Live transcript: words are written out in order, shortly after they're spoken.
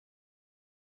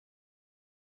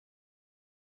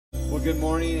Good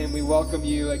morning, and we welcome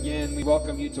you again. We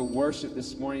welcome you to worship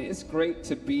this morning. It's great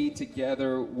to be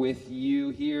together with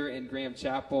you here in Graham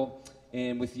Chapel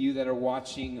and with you that are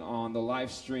watching on the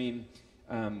live stream.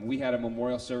 We had a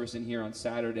memorial service in here on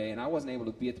Saturday, and I wasn't able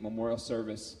to be at the memorial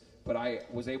service, but I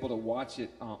was able to watch it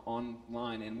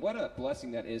online. And what a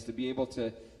blessing that is to be able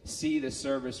to see the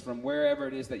service from wherever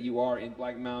it is that you are in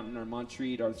Black Mountain or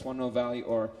Montreat or the Swanno Valley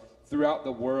or throughout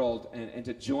the world, and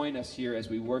to join us here as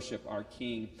we worship our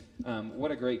King.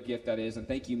 What a great gift that is, and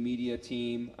thank you, media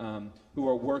team, who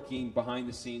are working behind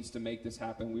the scenes to make this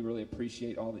happen. We really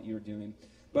appreciate all that you're doing.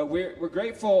 But we're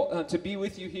grateful to be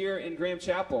with you here in Graham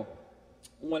Chapel.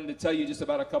 I wanted to tell you just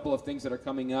about a couple of things that are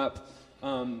coming up.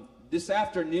 This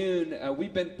afternoon,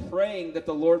 we've been praying that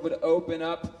the Lord would open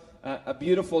up a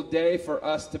beautiful day for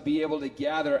us to be able to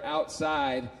gather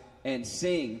outside and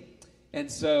sing. And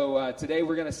so today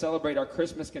we're going to celebrate our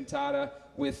Christmas cantata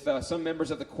with some members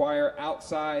of the choir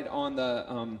outside on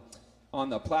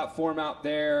the platform out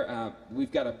there.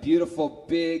 We've got a beautiful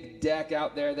big deck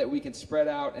out there that we can spread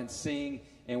out and sing,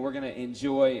 and we're going to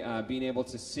enjoy being able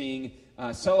to sing,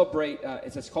 celebrate.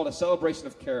 It's called a celebration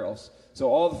of carols.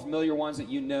 So all the familiar ones that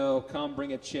you know, come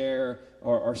bring a chair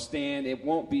or stand. It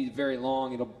won't be very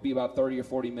long. It'll be about 30 or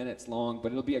 40 minutes long,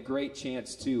 but it'll be a great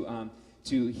chance to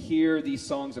hear these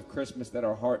songs of Christmas that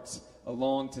our hearts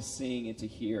long to sing and to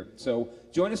hear. So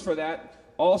join us for that.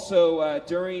 Also,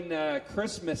 during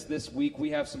Christmas this week,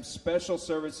 we have some special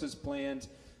services planned,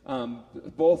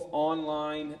 both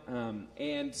online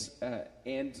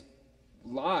and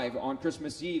live on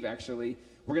Christmas Eve, actually.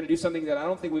 We're going to do something that I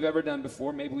don't think we've ever done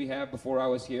before. Maybe we have before I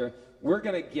was here. We're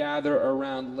going to gather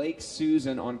around Lake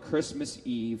Susan on Christmas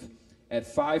Eve at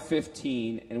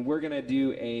 5:15, and we're going to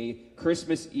do a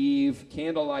Christmas Eve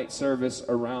candlelight service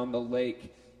around the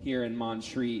lake here in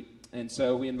Montreat. And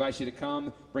so we invite you to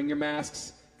come, bring your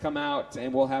masks, come out,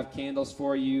 and we'll have candles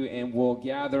for you, and we'll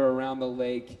gather around the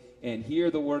lake and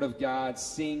hear the Word of God,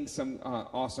 sing some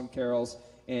awesome carols,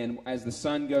 and as the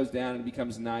sun goes down and it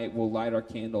becomes night, we'll light our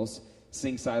candles,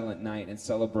 sing Silent Night, and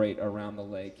celebrate around the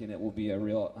lake, and it will be a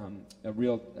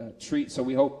real treat. So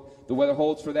we hope the weather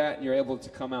holds for that, and you're able to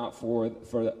come out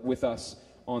with us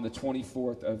on the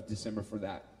 24th of December for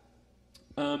that.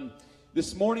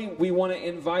 This morning, we want to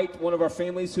invite one of our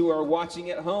families who are watching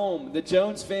at home, the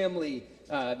Jones family.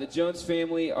 The Jones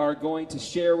family are going to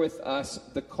share with us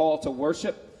the call to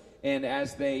worship, and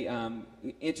as they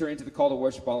enter into the call to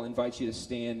worship, I'll invite you to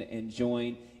stand and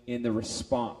join in the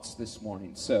response this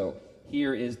morning. So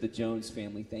here is the Jones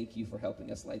family. Thank you for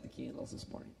helping us light the candles this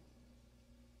morning.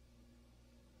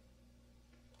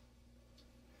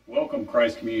 Welcome,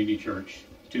 Christ Community Church,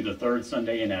 to the third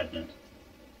Sunday in Advent.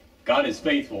 God is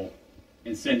faithful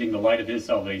in sending the light of his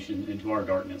salvation into our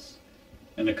darkness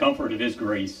and the comfort of his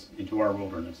grace into our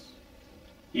wilderness.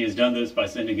 He has done this by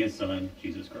sending his Son,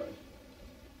 Jesus Christ.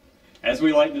 As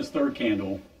we light this third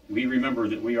candle, we remember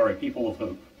that we are a people of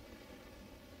hope.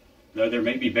 Though there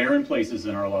may be barren places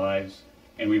in our lives,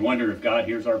 and we wonder if God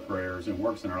hears our prayers and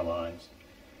works in our lives,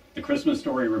 the Christmas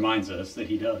story reminds us that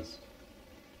he does.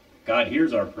 God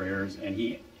hears our prayers,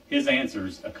 and his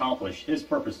answers accomplish his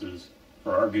purposes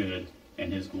for our good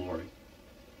and his glory.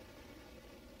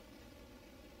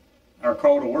 Our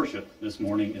call to worship this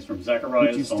morning is from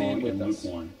Zechariah's song in Luke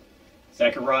 1.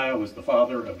 Zechariah was the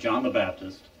father of John the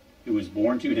Baptist, who was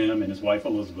born to him and his wife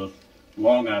Elizabeth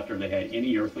long after they had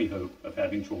any earthly hope of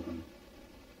having children.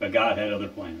 But God had other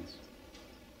plans.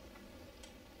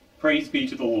 Praise be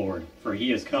to the Lord, for he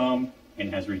has come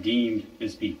and has redeemed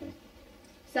his people.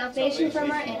 Salvation from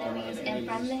our enemies and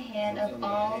from the hand of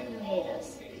all who hate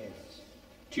us.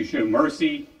 To show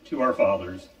mercy to our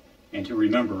fathers and to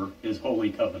remember his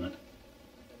holy covenant.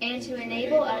 And to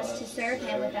enable us to serve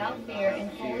him without fear in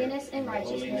holiness and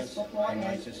righteousness before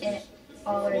him in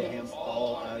all our days.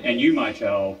 And you, my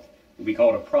child, will be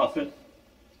called a prophet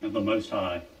of the Most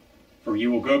High, for you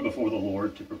will go before the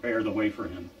Lord to prepare the way for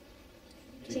him.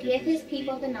 To give his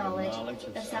people the knowledge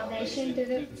of salvation through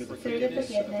the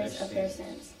forgiveness of their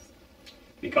sins.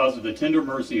 Because of the tender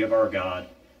mercy of our God,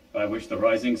 by which the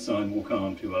rising sun will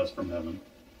come to us from heaven.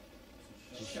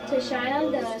 To shine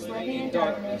on those living in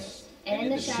darkness and in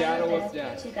the shadow of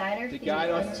death, to guide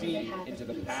our feet into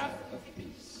the path of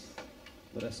peace.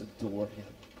 Let us adore him.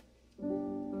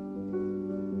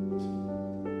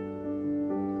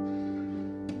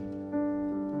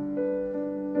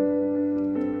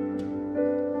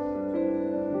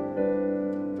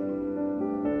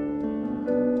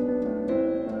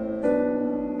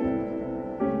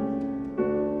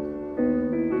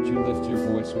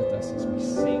 With us as we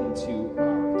sing to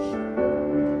our King.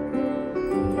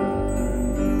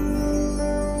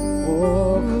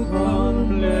 Oh,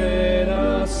 come,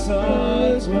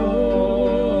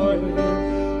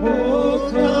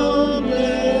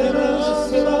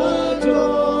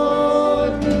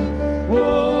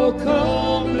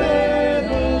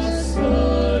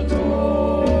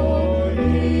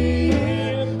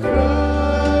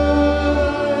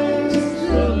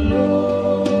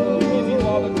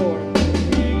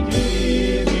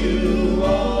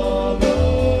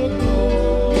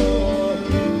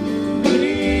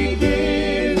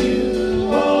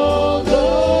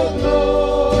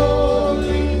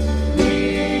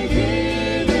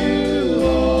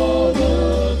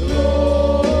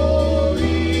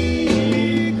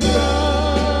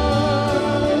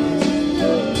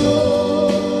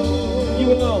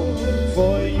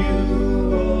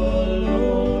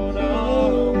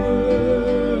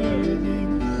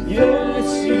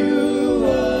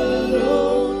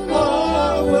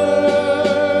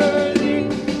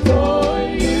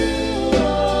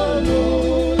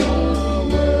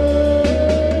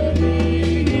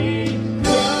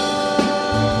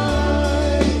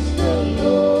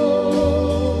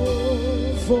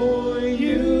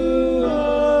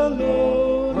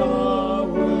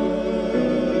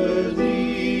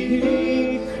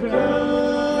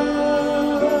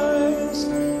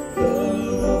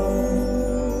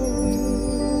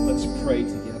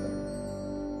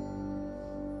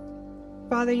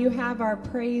 have our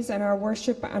praise and our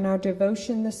worship and our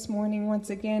devotion this morning once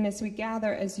again as we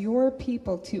gather as your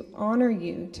people to honor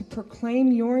you, to proclaim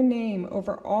your name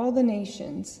over all the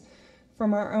nations.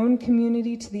 From our own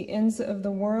community to the ends of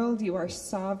the world, you are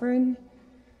sovereign,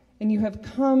 and you have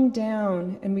come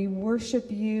down, and we worship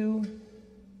you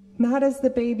not as the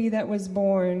baby that was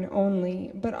born only,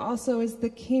 but also as the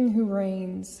King who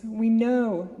reigns. We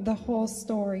know the whole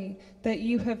story, that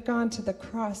you have gone to the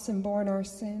cross and borne our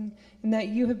sin, and that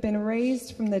you have been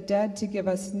raised from the dead to give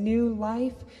us new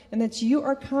life, and that you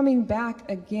are coming back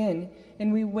again.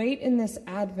 And we wait in this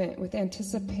Advent with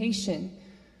anticipation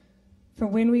for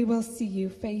when we will see you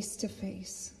face to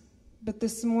face. But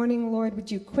this morning, Lord, would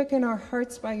you quicken our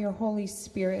hearts by your Holy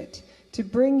Spirit to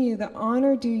bring you the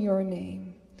honor due your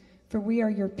name. For we are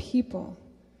your people,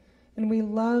 and we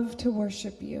love to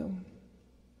worship you.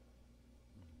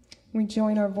 We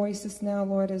join our voices now,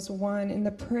 Lord, as one in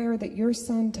the prayer that your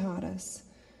Son taught us,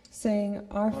 saying,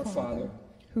 Our Father,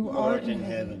 who art in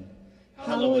heaven,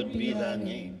 hallowed be thy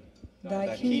name.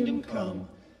 Thy kingdom come,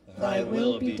 thy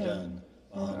will be done,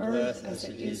 on earth as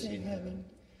it is in heaven.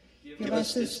 Give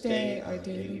us this day our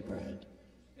daily bread.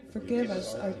 Forgive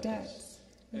us our debts,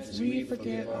 as we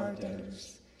forgive our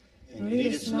debtors. And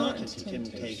lead us not into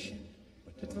temptation,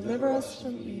 but deliver us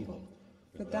from evil.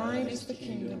 For thine is the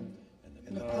kingdom,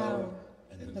 and the power,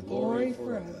 and the glory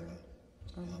forever.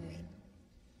 Amen.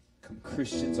 Come,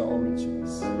 Christians, all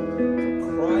rejoice.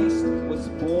 For Christ was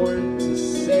born to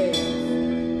save.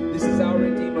 This is our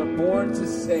Redeemer, born to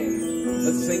save.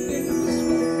 Let's sing to him this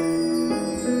way.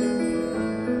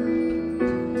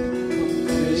 Come,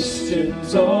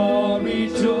 Christians, all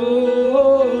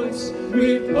rejoice.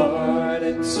 With heart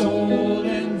and soul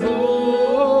and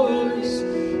voice,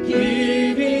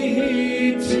 giving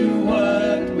heed to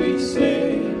what we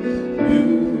say.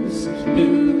 News,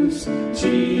 news,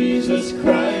 Jesus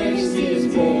Christ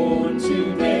is born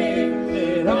today.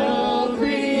 Let all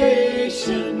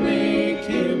creation make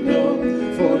him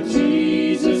known, for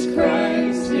Jesus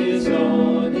Christ is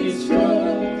on his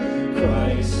throne.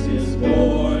 Christ is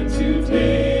born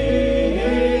today.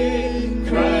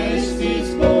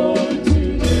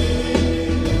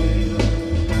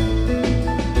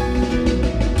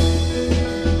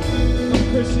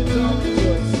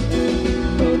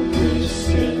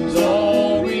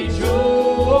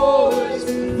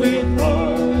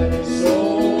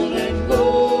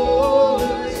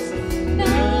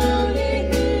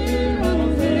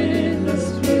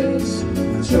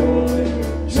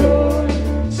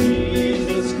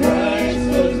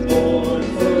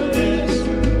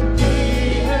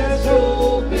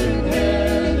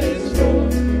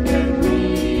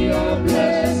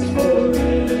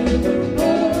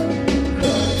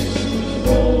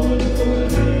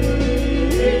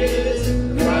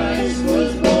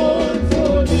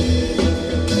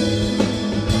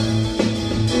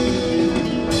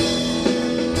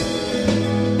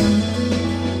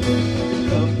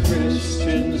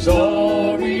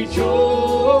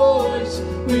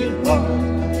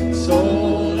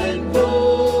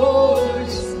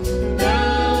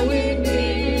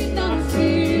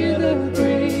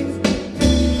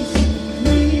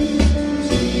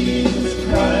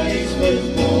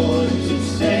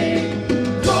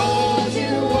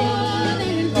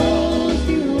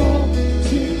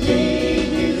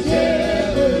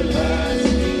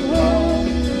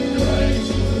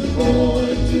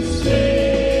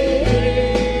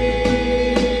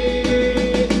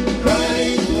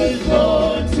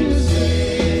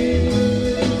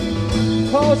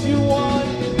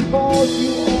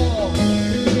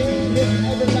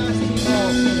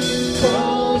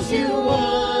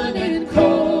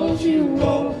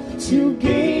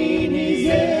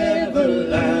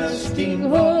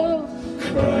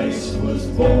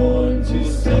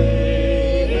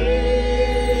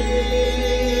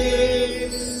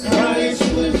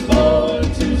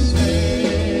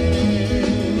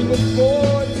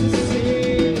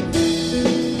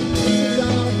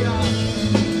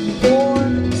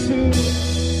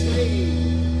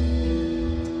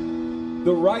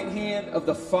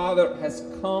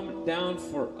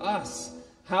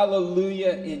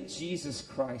 Hallelujah in Jesus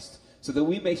Christ, so that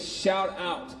we may shout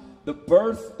out the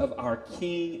birth of our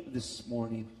King this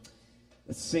morning.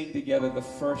 Let's sing together the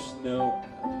first note.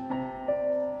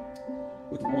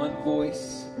 With one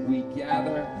voice we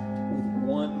gather, with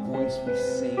one voice we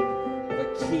sing of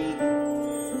a King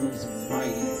who is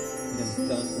mighty and has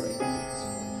done great things.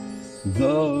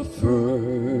 The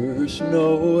first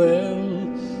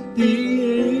Noel, the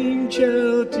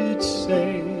angel did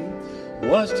say,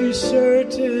 was to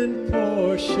certain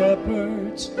poor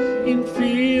shepherds in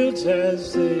fields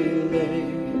as they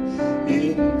lay.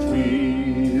 in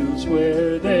fields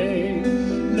where they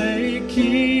lay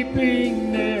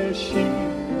keeping their sheep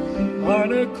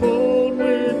on a cold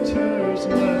winter's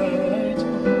night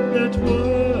that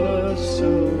was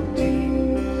so deep.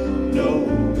 Noel,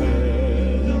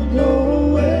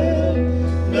 Noel,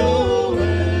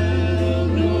 Noel,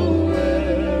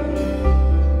 Noel,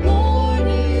 born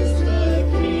is the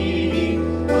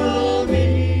King of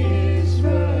Israel.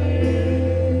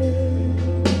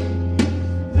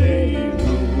 They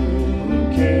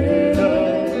looked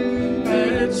up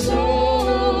and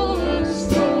saw a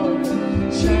star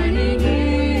shining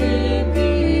in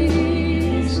the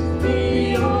east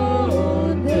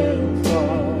beyond them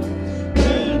far,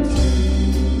 and to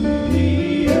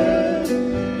the earth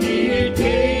he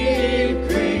gave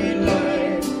great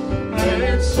light,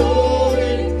 and so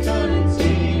it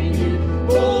continued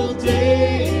all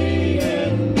day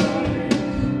and night.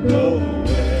 Noel,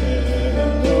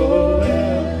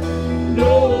 Noel,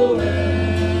 Noel,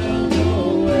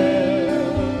 Noel,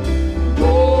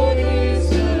 born is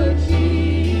the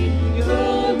King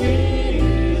of Israel.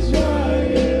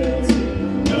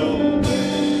 Noel,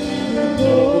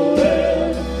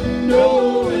 Noel,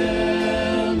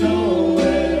 Noel,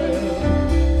 Noel,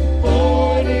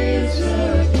 born is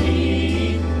the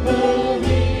King of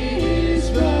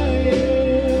Israel.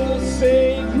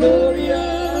 Sing Gloria,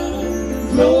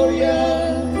 Gloria,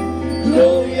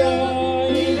 Gloria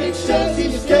in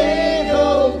excelsis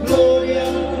Deo. Gloria,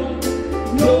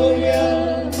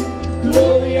 Gloria,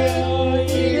 Gloria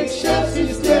in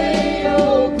excelsis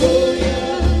Deo. Gloria,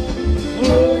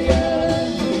 Gloria,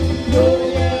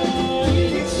 Gloria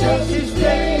in excelsis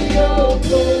Deo.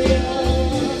 Gloria,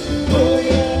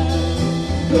 Gloria,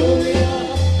 Gloria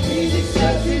in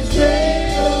excelsis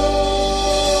Deo.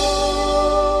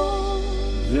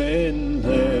 Then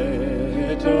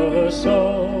let us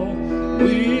all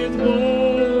with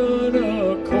one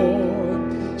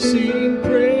accord sing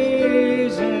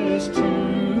praises to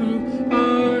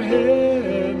our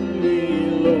heavenly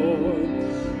Lord,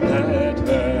 that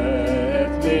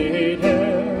hath made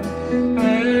heaven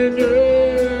and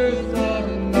earth of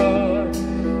naught,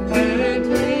 and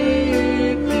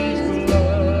with his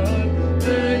blood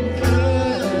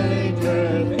mankind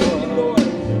hath bought.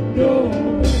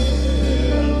 Noel,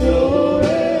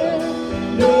 Noel,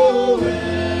 Noel,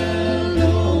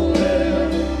 Noel,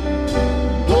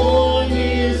 born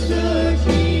is the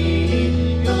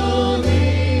King of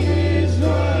Israel.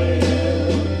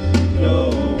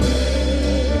 Noel,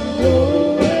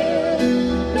 Noel,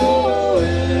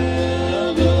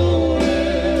 Noel, Noel,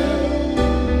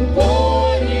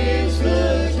 born is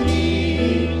the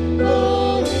King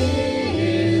of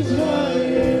Israel.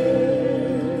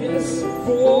 Yes,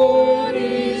 born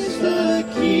is the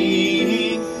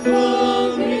King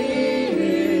of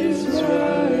Israel.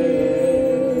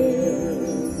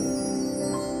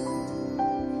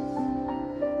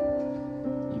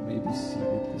 You may be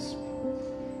seated this morning.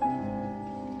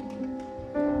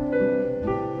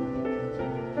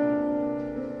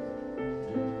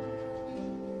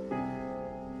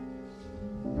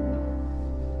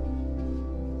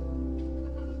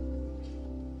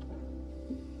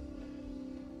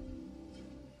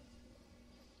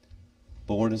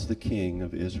 Born is the King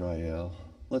of Israel.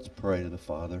 Let's pray to the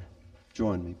Father.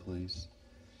 Join me, please.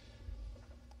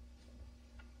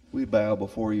 We bow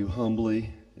before you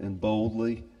humbly and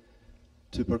boldly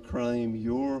to proclaim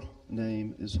your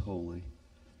name is holy.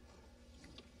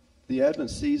 The Advent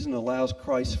season allows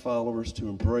Christ's followers to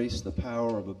embrace the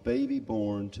power of a baby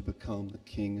born to become the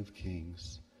King of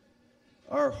Kings.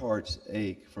 Our hearts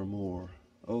ache for more.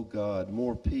 Oh God,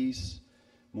 more peace,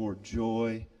 more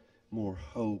joy, more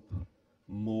hope,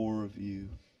 more of you.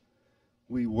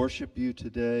 We worship you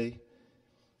today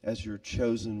as your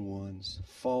chosen ones,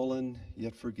 fallen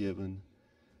yet forgiven,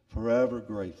 forever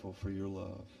grateful for your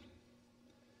love.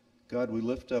 God, we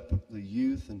lift up the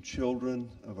youth and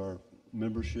children of our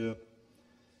membership.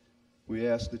 We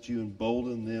ask that you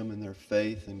embolden them in their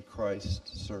faith in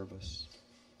Christ's service.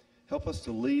 Help us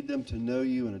to lead them to know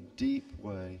you in a deep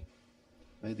way.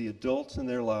 May the adults in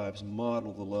their lives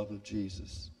model the love of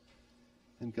Jesus.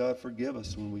 And God, forgive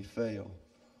us when we fail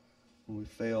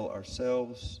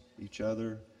ourselves, each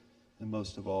other, and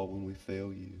most of all, when we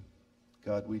fail you.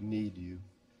 God, we need you.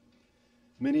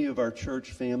 Many of our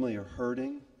church family are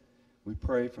hurting. We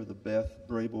pray for the Beth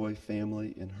Brayboy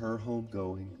family in her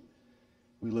homegoing.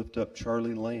 We lift up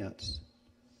Charlie Lance,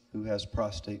 who has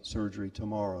prostate surgery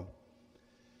tomorrow.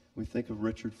 We think of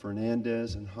Richard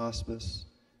Fernandez in hospice.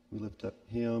 We lift up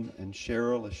him and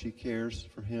Cheryl as she cares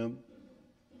for him.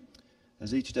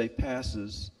 As each day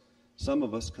passes, some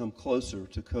of us come closer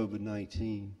to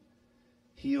COVID-19.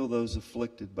 heal those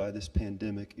afflicted by this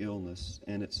pandemic illness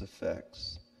and its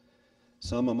effects.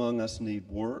 Some among us need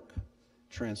work,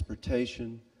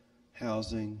 transportation,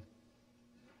 housing.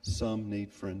 Some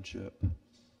need friendship.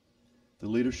 The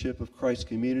leadership of Christ's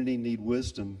community need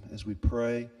wisdom as we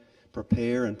pray,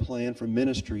 prepare, and plan for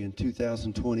ministry in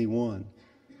 2021.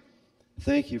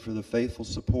 Thank you for the faithful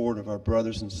support of our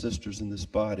brothers and sisters in this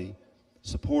body,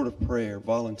 support of prayer,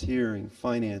 volunteering,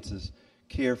 finances,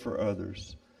 care for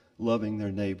others, loving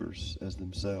their neighbors as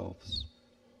themselves.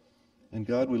 And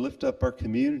God, we lift up our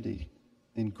community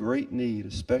in great need,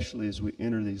 especially as we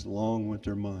enter these long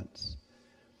winter months.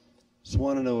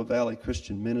 Swannanoa Valley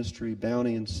Christian Ministry,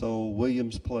 Bounty and Soul,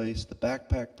 Williams Place, the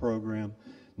Backpack Program,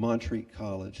 Montreat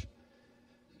College.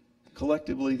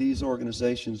 Collectively, these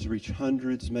organizations reach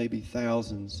hundreds, maybe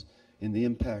thousands, and the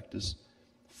impact is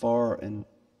far and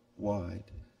wide.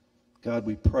 God,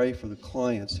 we pray for the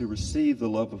clients who receive the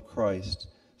love of Christ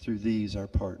through these, our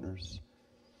partners.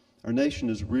 Our nation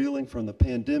is reeling from the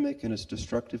pandemic and its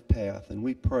destructive path, and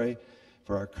we pray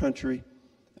for our country,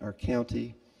 our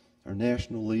county, our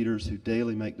national leaders who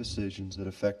daily make decisions that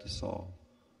affect us all.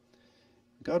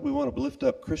 God, we want to lift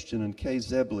up Christian and Kay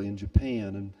Zebley in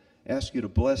Japan and ask you to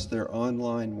bless their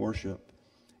online worship.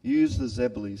 Use the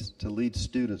Zebleys to lead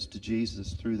students to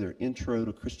Jesus through their Intro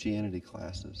to Christianity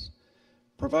classes.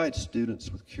 Provide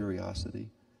students with curiosity.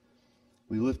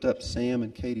 We lift up Sam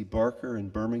and Katie Barker in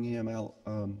Birmingham,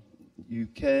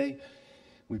 UK.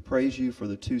 We praise you for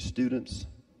the 2 students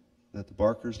that the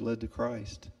Barkers led to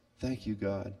Christ. Thank you,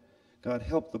 God. God,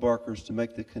 help the Barkers to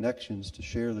make the connections to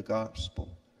share the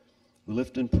gospel. We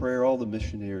lift in prayer all the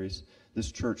missionaries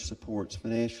this church supports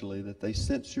financially, that they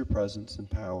sense your presence and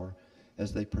power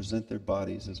as they present their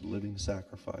bodies as living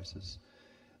sacrifices.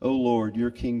 O Lord,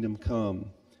 your kingdom come,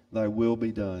 thy will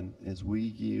be done as we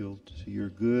yield to your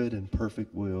good and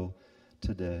perfect will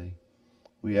today.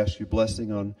 We ask your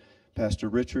blessing on Pastor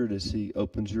Richard as he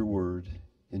opens your word.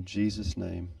 In Jesus'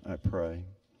 name I pray.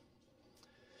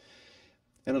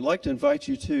 And I'd like to invite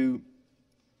you to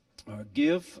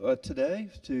give today,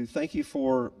 to thank you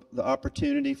for the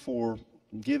opportunity for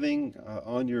giving.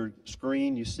 On your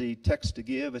screen you see text to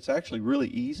give. It's actually really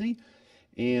easy.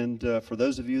 And for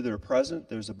those of you that are present,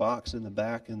 there's a box in the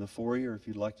back in the foyer if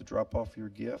you'd like to drop off your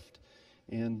gift.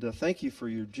 And thank you for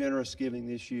your generous giving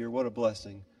this year. What a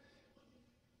blessing.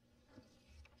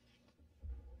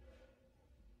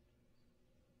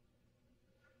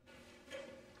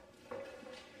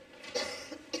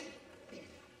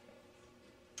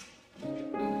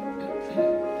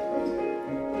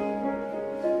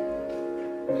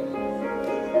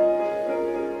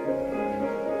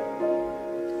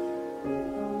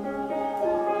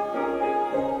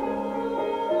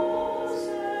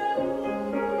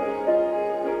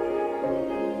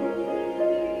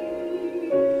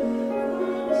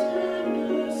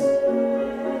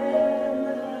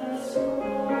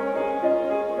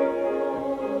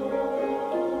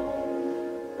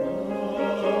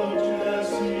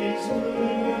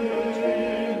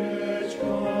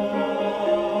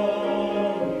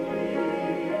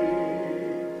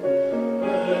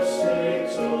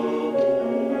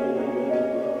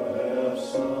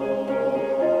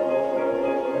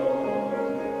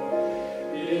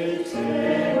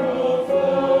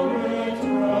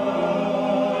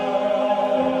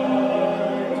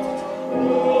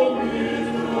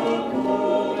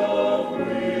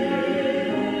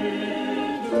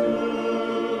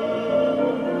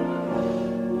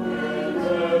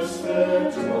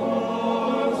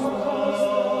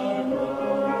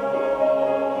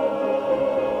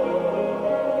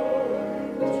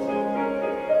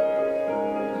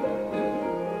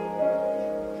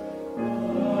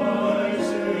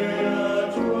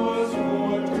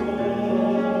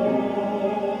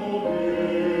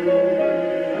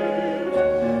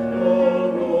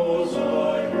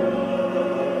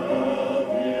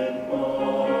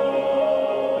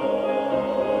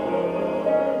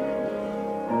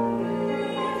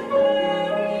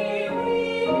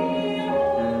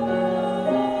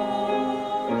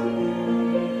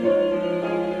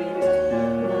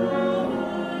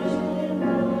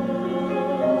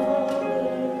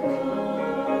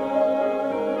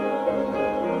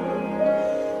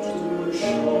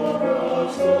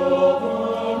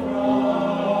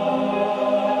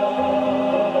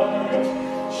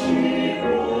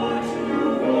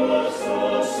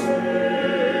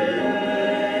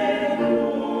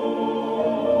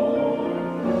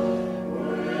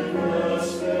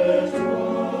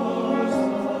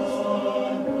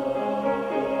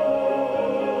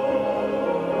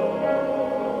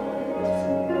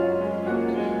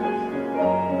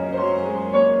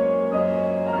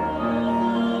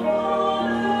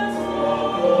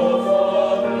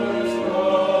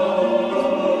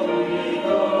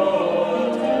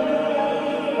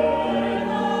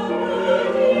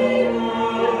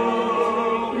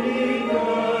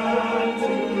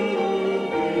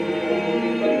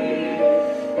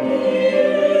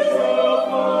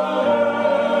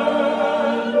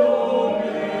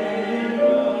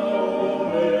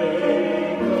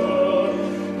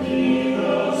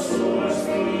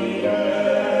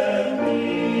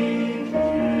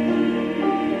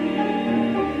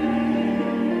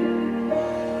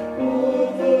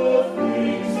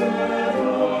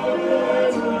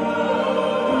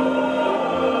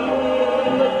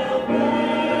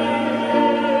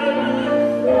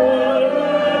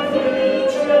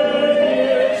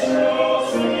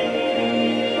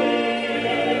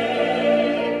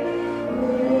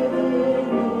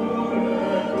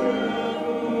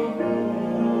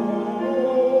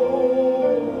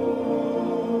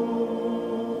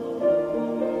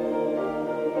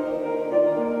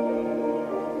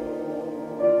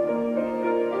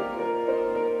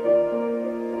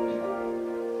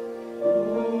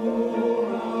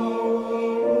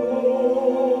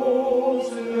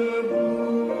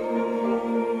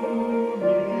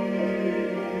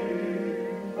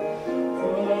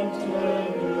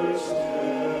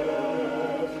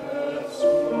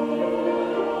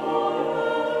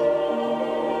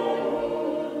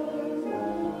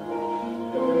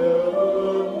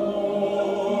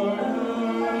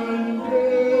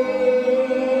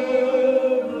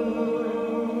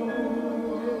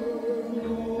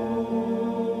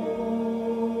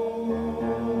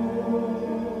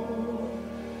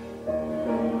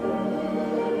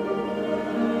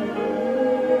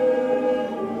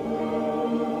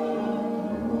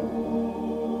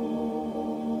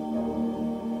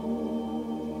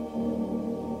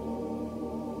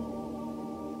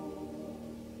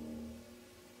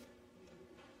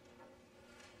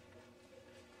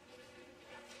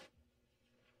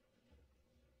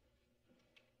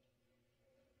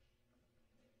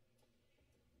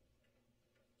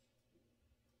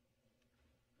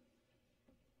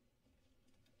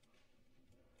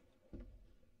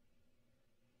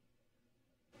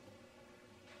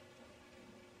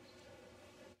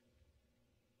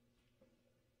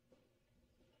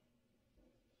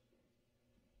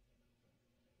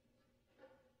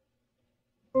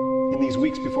 In these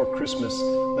weeks before Christmas,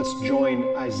 let's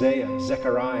join Isaiah,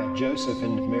 Zechariah, Joseph,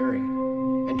 and Mary,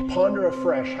 and ponder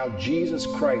afresh how Jesus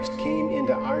Christ came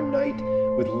into our night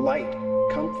with light,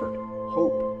 comfort,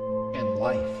 hope, and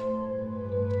life.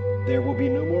 There will be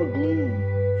no more gloom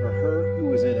for her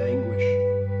who is in anguish.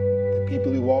 The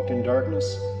people who walked in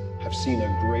darkness have seen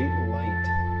a great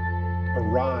light.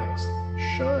 Arise,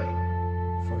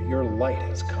 shine, for your light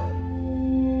has come.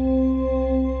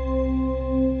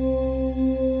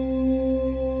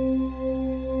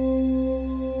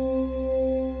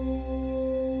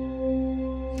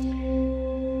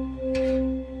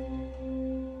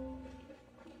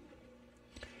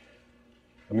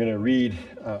 I'm going to read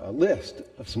a list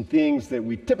of some things that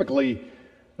we typically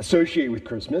associate with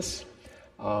Christmas,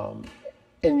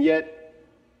 and yet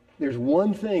there's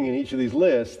one thing in each of these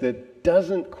lists that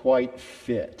doesn't quite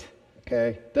fit,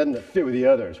 okay? Doesn't fit with the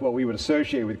others, what we would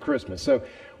associate with Christmas. So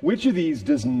which of these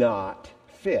does not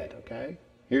fit, okay?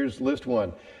 Here's list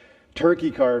one.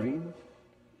 Turkey carving,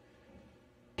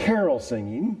 carol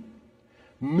singing,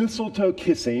 mistletoe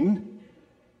kissing,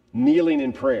 kneeling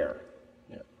in prayer.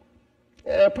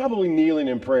 Probably kneeling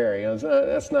in prayer.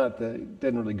 That's not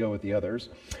didn't really go with the others.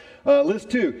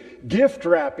 List two: gift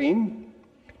wrapping,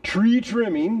 tree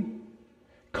trimming,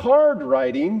 card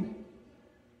writing,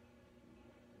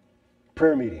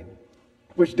 prayer meeting,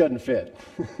 which doesn't fit.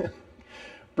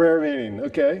 Prayer meeting,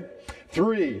 okay.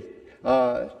 3,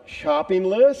 shopping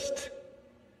list,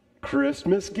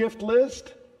 Christmas gift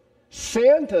list,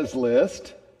 Santa's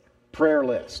list, prayer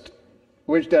list,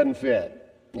 which doesn't fit.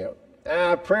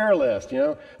 Prayer list,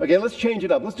 Okay, let's change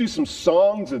it up. Let's do some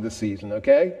songs of the season,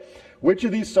 okay? Which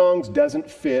of these songs doesn't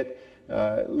fit,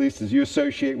 at least as you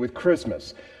associate with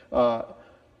Christmas?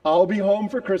 I'll Be Home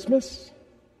for Christmas.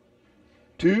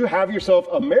 2, Have Yourself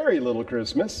a Merry Little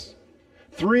Christmas.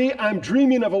 3, I'm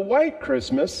Dreaming of a White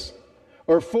Christmas.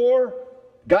 Or 4,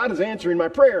 God is Answering My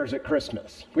Prayers at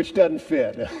Christmas, which doesn't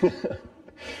fit.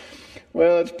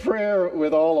 Well, it's prayer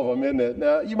with all of them, isn't it?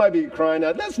 Now, you might be crying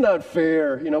out, that's not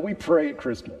fair. We pray at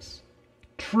Christmas.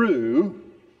 True,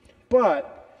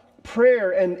 but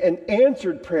prayer and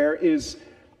answered prayer is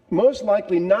most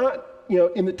likely not,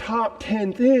 in the top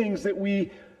 10 things that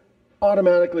we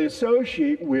automatically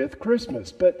associate with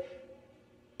Christmas. But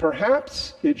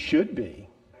perhaps it should be.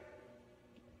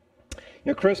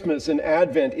 Christmas and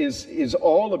Advent is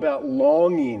all about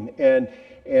longing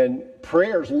and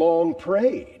prayers long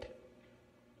prayed.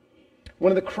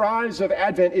 One of the cries of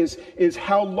Advent is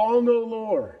how long, O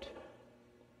Lord?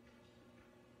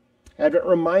 Advent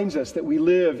reminds us that we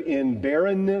live in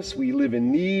barrenness, we live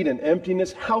in need and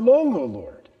emptiness. How long, O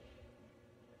Lord?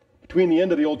 Between the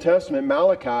end of the Old Testament,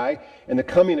 Malachi, and the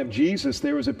coming of Jesus,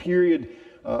 there was a period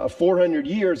of 400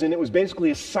 years, and it was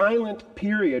basically a silent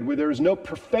period where there was no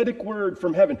prophetic word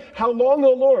from heaven. How long,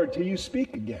 O Lord, till you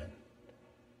speak again?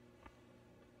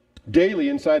 Daily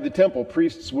inside the temple,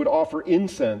 priests would offer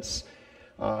incense.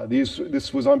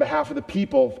 This was on behalf of the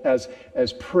people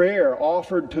as prayer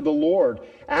offered to the Lord,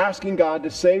 asking God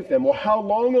to save them. Well, how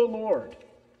long, O Lord,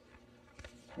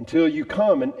 until you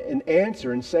come and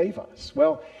answer and save us?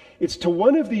 Well, it's to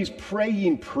one of these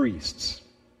praying priests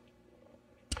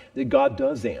that God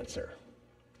does answer.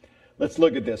 Let's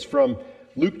look at this from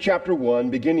Luke chapter 1,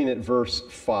 beginning at verse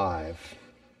 5.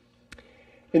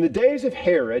 In the days of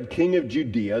Herod, king of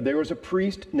Judea, there was a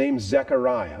priest named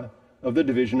Zechariah, of the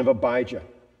division of Abijah.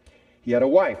 He had a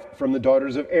wife from the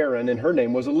daughters of Aaron, and her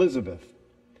name was Elizabeth.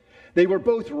 They were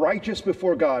both righteous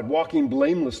before God, walking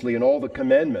blamelessly in all the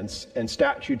commandments and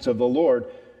statutes of the Lord,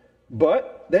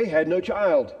 but they had no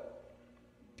child,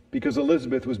 because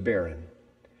Elizabeth was barren,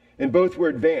 and both were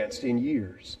advanced in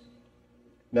years.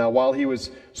 Now, while he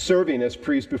was serving as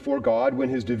priest before God, when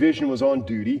his division was on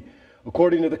duty,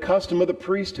 according to the custom of the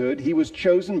priesthood, he was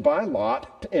chosen by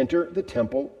lot to enter the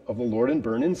temple of the Lord and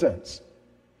burn incense.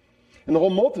 And the whole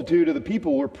multitude of the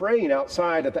people were praying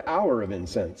outside at the hour of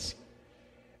incense.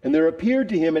 And there appeared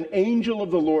to him an angel of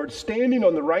the Lord standing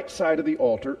on the right side of the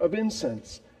altar of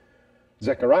incense.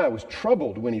 Zechariah was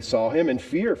troubled when he saw him, and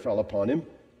fear fell upon him.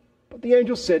 But the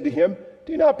angel said to him,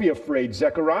 "Do not be afraid,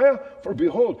 Zechariah, for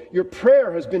behold, your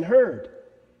prayer has been heard.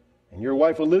 And your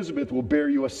wife Elizabeth will bear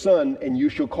you a son, and you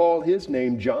shall call his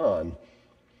name John.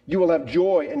 You will have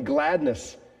joy and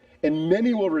gladness, and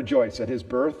many will rejoice at his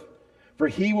birth, for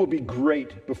he will be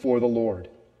great before the Lord.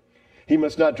 He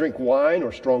must not drink wine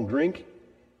or strong drink,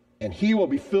 and he will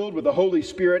be filled with the Holy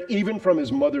Spirit even from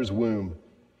his mother's womb.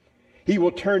 He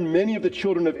will turn many of the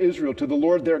children of Israel to the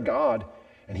Lord their God,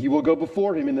 and he will go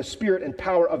before him in the spirit and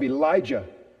power of Elijah,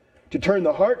 to turn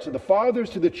the hearts of the fathers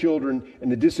to the children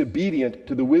and the disobedient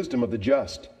to the wisdom of the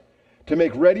just, to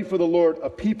make ready for the Lord a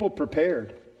people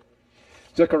prepared.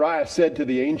 Zechariah said to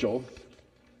the angel,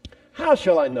 "How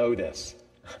shall I know this?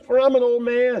 For I'm an old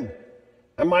man,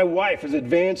 and my wife is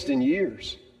advanced in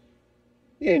years."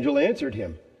 The angel answered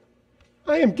him,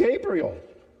 "I am Gabriel.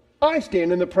 I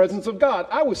stand in the presence of God.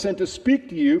 I was sent to speak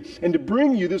to you and to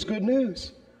bring you this good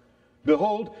news.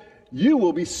 Behold, you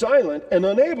will be silent and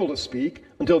unable to speak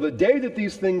until the day that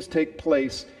these things take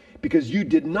place, because you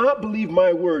did not believe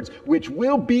my words, which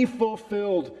will be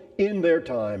fulfilled in their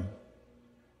time."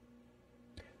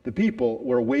 The people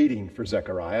were waiting for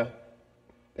Zechariah.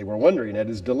 They were wondering at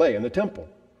his delay in the temple.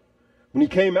 When he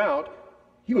came out,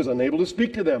 he was unable to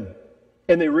speak to them,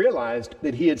 and they realized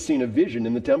that he had seen a vision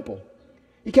in the temple.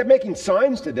 He kept making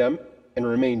signs to them and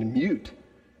remained mute.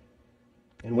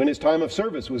 And when his time of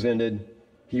service was ended,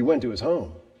 he went to his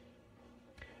home.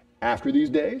 After these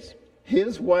days,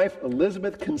 his wife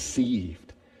Elizabeth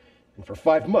conceived, and for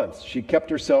 5 months she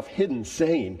kept herself hidden,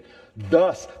 saying,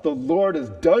 "Thus the Lord has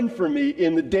done for me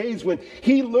in the days when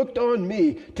he looked on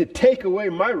me to take away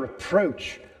my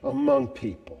reproach among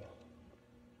people."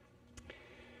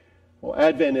 Well,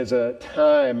 Advent is a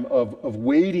time of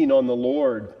waiting on the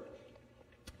Lord.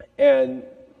 And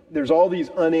there's all these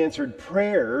unanswered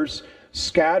prayers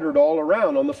scattered all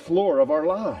around on the floor of our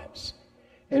lives.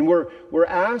 And we're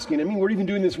asking, we're even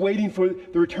doing this waiting for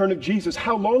the return of Jesus.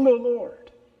 How long, O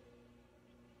Lord?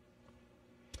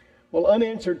 Well,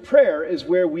 unanswered prayer is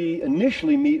where we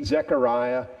initially meet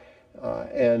Zechariah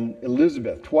and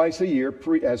Elizabeth. Twice a year,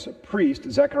 as a priest,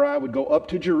 Zechariah would go up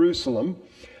to Jerusalem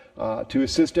to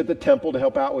assist at the temple to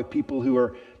help out with people who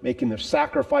are making their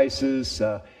sacrifices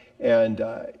and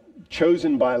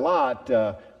chosen by lot.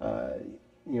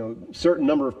 Certain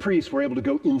number of priests were able to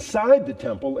go inside the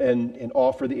temple and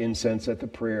offer the incense at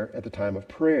the time of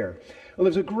prayer. Well,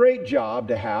 there's a great job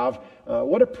to have.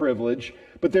 What a privilege.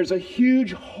 But there's a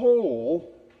huge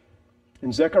hole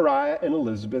in Zechariah and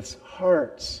Elizabeth's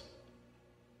hearts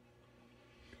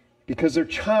because they're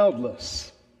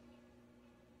childless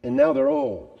and now they're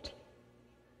old.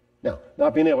 Now,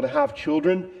 not being able to have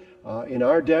children in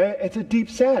our day, it's a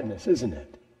deep sadness, isn't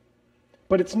it?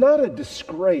 But it's not a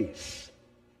disgrace.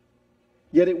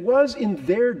 Yet it was in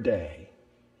their day.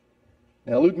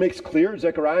 Now, Luke makes clear,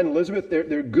 Zechariah and Elizabeth,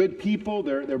 they're good people.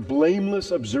 They're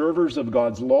blameless observers of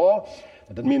God's law.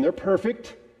 That doesn't mean they're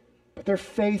perfect, but they're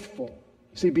faithful.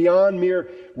 You see, beyond mere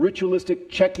ritualistic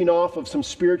checking off of some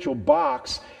spiritual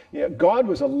box, God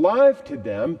was alive to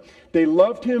them. They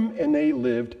loved him and they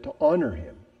lived to honor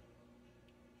him.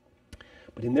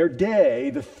 But in their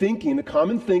day, the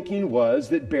common thinking was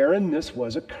that barrenness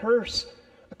was a curse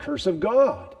of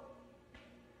God.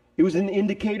 It was an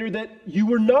indicator that you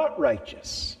were not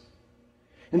righteous.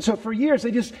 And so for years,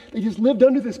 they just lived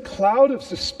under this cloud of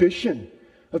suspicion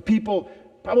of people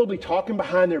probably talking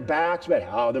behind their backs about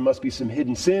how there must be some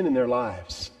hidden sin in their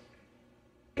lives.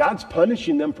 God's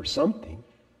punishing them for something.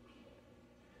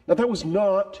 Now, that was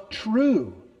not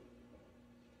true.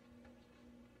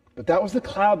 But that was the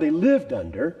cloud they lived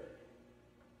under.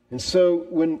 And so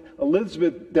when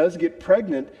Elizabeth does get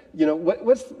pregnant,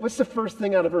 what's the first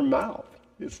thing out of her mouth?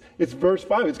 It's verse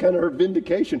 5. It's kind of her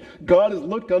vindication. God has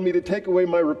looked on me to take away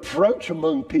my reproach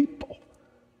among people.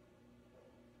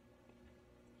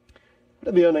 What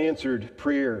are the unanswered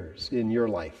prayers in your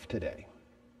life today?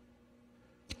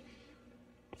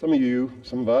 Some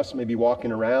of us may be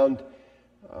walking around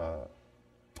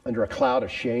under a cloud of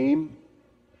shame.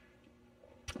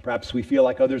 Perhaps we feel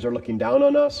like others are looking down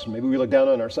on us. Maybe we look down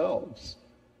on ourselves.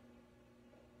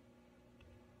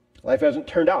 Life hasn't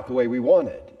turned out the way we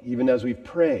wanted, even as we've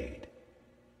prayed.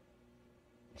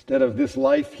 Instead of this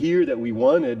life here that we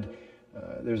wanted,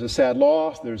 there's a sad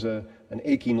loss, there's an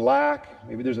aching lack,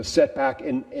 maybe there's a setback,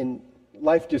 and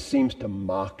life just seems to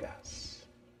mock us.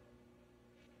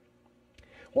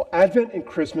 Well, Advent and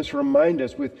Christmas remind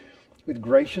us with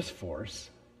gracious force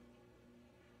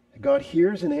that God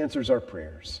hears and answers our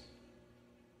prayers.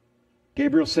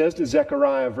 Gabriel says to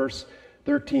Zechariah, verse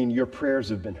 13, "Your prayers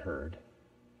have been heard."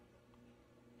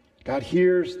 God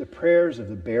hears the prayers of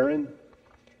the barren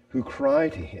who cry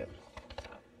to him,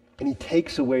 and he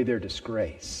takes away their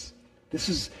disgrace. This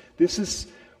is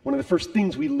one of the first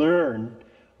things we learn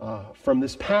from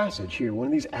this passage here, one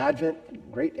of these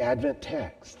great Advent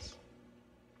texts.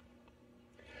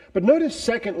 But notice,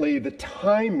 secondly, the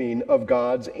timing of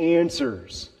God's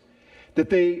answers. That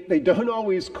they don't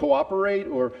always cooperate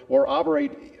or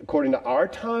operate according to our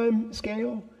time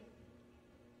scale,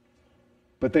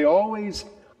 but they always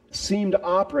seem to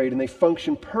operate and they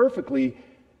function perfectly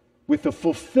with the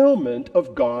fulfillment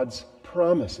of God's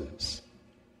promises.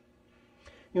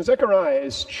 Zechariah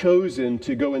is chosen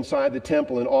to go inside the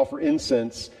temple and offer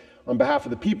incense on behalf of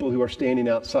the people who are standing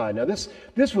outside. Now,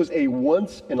 this was a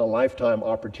once-in-a-lifetime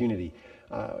opportunity.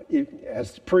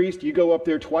 As priest, you go up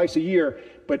there twice a year,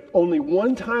 but only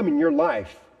one time in your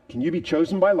life can you be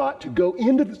chosen by lot to go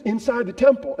inside the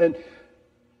temple. And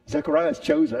Zechariah's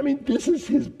chosen. I mean, this is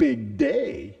his big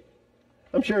day.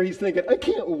 I'm sure he's thinking, I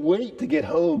can't wait to get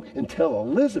home and tell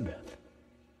Elizabeth.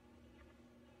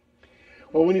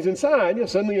 Well, when he's inside,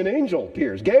 suddenly an angel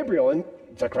appears, Gabriel, and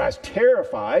Zechariah's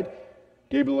terrified.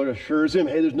 Gabriel assures him,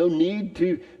 hey, there's no need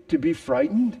to be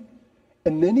frightened.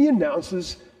 And then he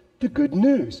announces the good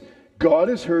news. God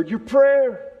has heard your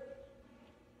prayer.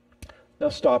 Now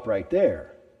stop right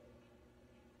there.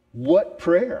 What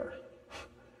prayer?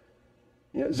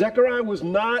 Zechariah was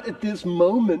not at this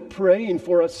moment praying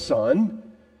for a son.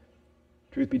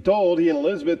 Truth be told, he and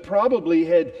Elizabeth probably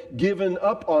had given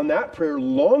up on that prayer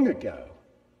long ago.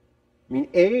 I mean,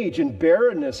 age and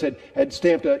barrenness had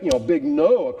stamped a big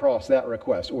no across that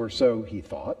request, or so he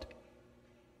thought.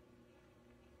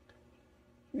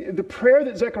 The prayer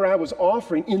that Zechariah was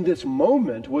offering in this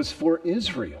moment was for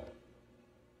Israel.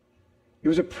 It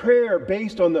was a prayer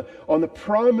based on the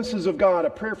promises of God, a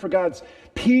prayer for God's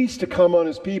peace to come on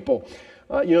his people.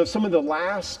 Some of the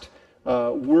last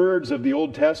words of the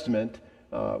Old Testament,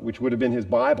 which would have been his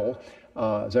Bible,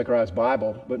 Zechariah's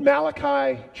Bible, but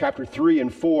Malachi chapter 3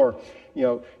 and 4,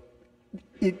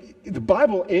 the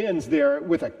Bible ends there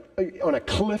with on a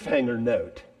cliffhanger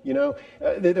note.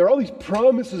 There are all these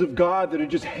promises of God that are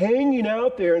just hanging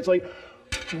out there. It's like,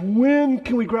 when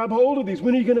can we grab hold of these?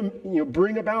 When are you going to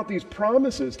bring about these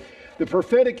promises? The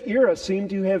prophetic era seemed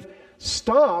to have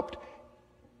stopped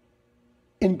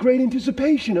in great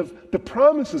anticipation of the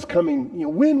promises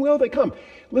coming. When will they come?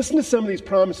 Listen to some of these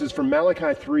promises from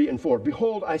Malachi 3 and 4.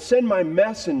 Behold, I send my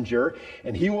messenger,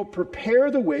 and he will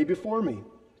prepare the way before me.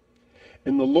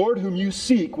 And the Lord whom you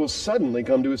seek will suddenly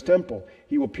come to his temple.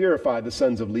 He will purify the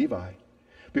sons of Levi.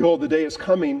 Behold, the day is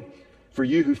coming for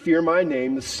you who fear my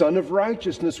name. The Son of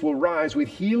Righteousness will rise with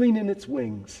healing in its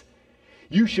wings.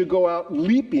 You shall go out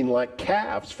leaping like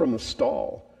calves from the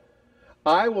stall.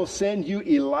 I will send you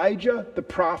Elijah the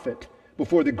prophet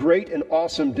before the great and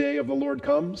awesome day of the Lord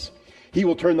comes. He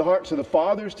will turn the hearts of the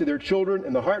fathers to their children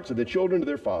and the hearts of the children to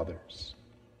their fathers.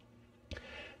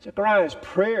 Zechariah's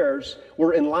prayers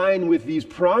were in line with these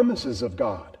promises of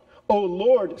God. O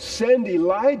Lord, send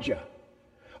Elijah.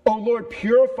 O Lord,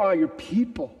 purify your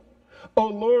people. O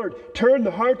Lord, turn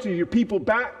the hearts of your people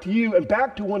back to you and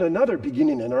back to one another,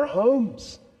 beginning in our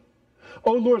homes.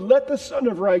 O Lord, let the Son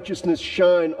of Righteousness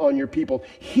shine on your people.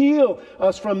 Heal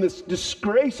us from this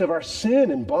disgrace of our sin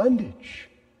and bondage.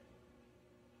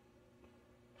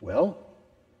 Well,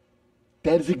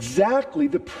 that is exactly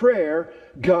the prayer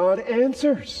God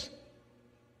answers.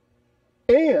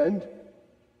 And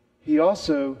he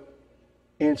also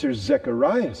answers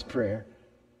Zechariah's prayer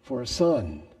for a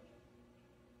son.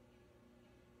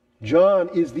 John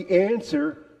is the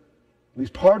answer, at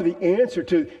least part of the answer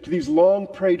to these long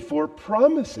prayed for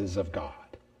promises of God.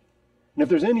 And if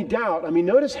there's any doubt,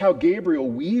 notice how Gabriel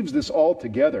weaves this all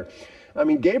together.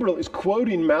 Gabriel is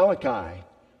quoting Malachi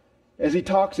as he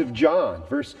talks of John,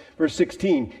 verse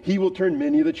 16. He will turn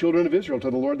many of the children of Israel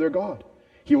to the Lord their God.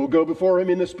 He will go before him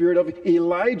in the spirit of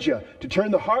Elijah to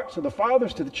turn the hearts of the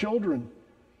fathers to the children,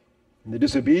 and the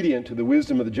disobedient to the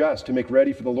wisdom of the just, to make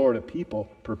ready for the Lord a people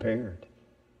prepared.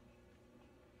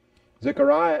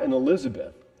 Zechariah and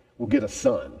Elizabeth will get a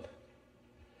son,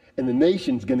 and the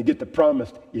nation's going to get the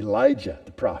promised Elijah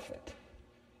the prophet.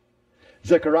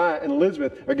 Zechariah and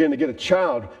Elizabeth are going to get a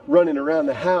child running around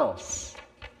the house.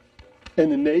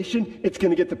 And the nation, it's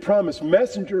going to get the promised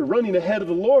messenger running ahead of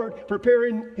the Lord,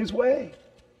 preparing his way.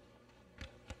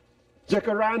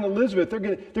 Zechariah and Elizabeth, they're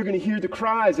going to hear the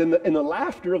cries and the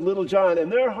laughter of little John,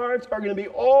 and their hearts are going to be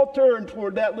all turned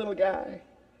toward that little guy.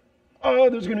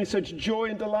 Oh, there's going to be such joy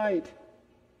and delight.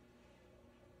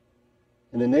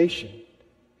 And the nation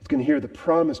is going to hear the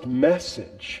promised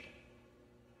message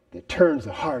that turns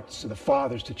the hearts of the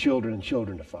fathers to children and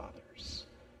children to fathers.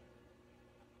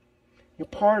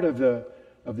 Part of the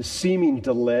seeming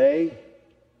delay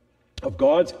of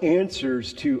God's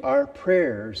answers to our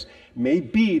prayers may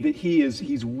be that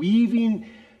He's weaving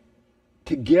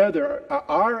together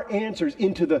our answers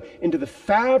into the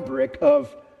fabric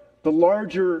of the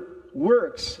larger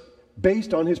works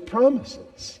based on His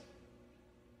promises.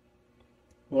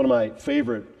 One of my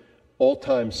favorite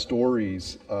all-time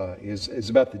stories is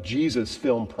about the Jesus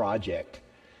Film Project.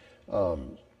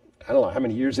 I don't know how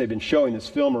many years they've been showing this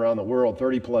film around the world,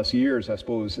 30 plus years, I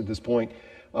suppose, at this point.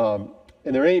 And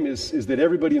their aim is that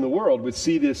everybody in the world would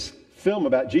see this film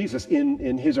about Jesus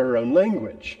in his or her own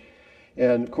language.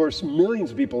 And of course,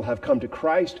 millions of people have come to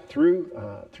Christ through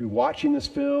watching this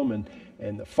film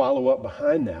and the follow-up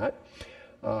behind that.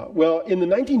 Well, in the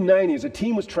 1990s, a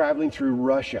team was traveling through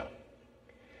Russia.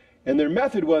 And their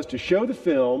method was to show the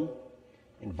film,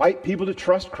 invite people to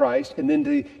trust Christ, and then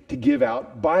to give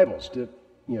out Bibles,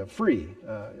 free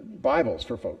Bibles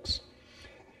for folks.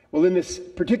 Well, in this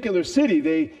particular city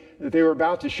that they were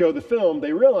about to show the film,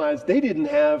 they realized they didn't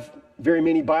have very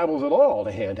many Bibles at all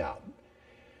to hand out.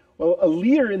 Well, a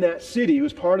leader in that city who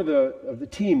was part of the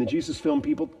team, the Jesus Film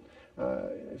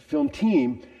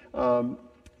team,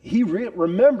 he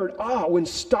remembered, when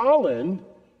Stalin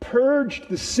purged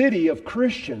the city of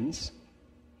Christians,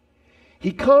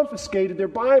 he confiscated their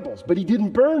Bibles, but he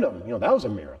didn't burn them. That was a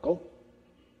miracle.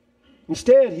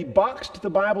 Instead, he boxed the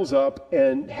Bibles up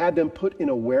and had them put in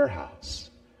a warehouse.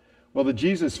 Well, the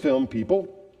Jesus Film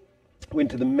people went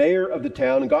to the mayor of the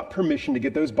town and got permission to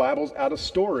get those Bibles out of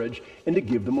storage and to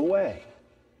give them away.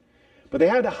 But they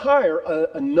had to hire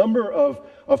a number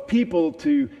of people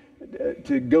to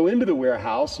go into the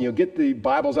warehouse, get the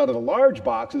Bibles out of the large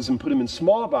boxes and put them in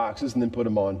small boxes and then put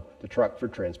them on the truck for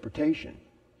transportation.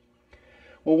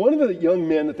 Well, one of the young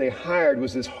men that they hired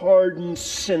was this hardened,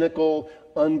 cynical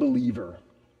unbeliever.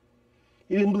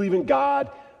 He didn't believe in God,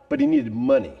 but he needed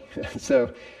money.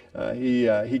 So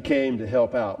he came to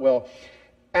help out. Well,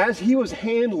 as he was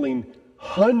handling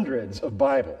hundreds of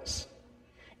Bibles,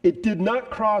 it did not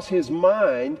cross his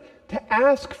mind to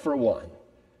ask for one.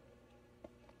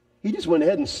 He just went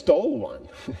ahead and stole one.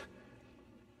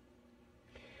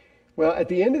 Well, at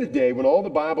the end of the day, when all the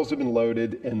Bibles had been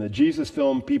loaded and the Jesus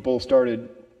Film people started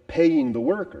paying the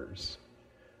workers,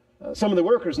 some of the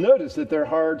workers noticed that their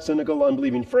hard, cynical,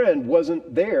 unbelieving friend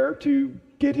wasn't there to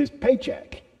get his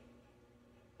paycheck.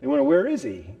 They wondered, where is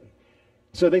he?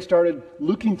 So they started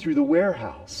looking through the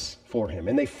warehouse for him,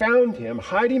 and they found him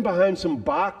hiding behind some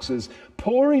boxes,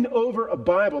 poring over a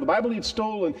Bible, the Bible he had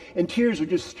stolen, and tears were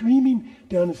just streaming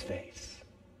down his face.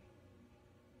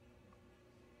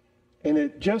 And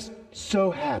it just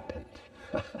so happened,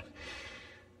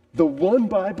 the one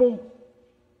Bible,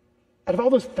 out of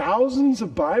all those thousands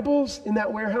of Bibles in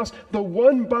that warehouse, the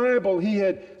one Bible he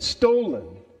had stolen,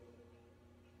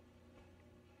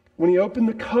 when he opened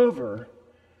the cover,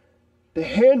 the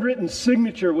handwritten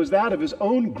signature was that of his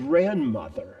own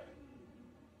grandmother.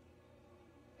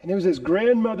 And it was his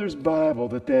grandmother's Bible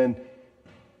that then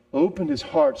opened his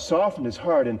heart, softened his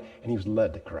heart, and he was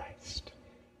led to Christ.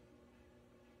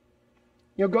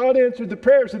 God answered the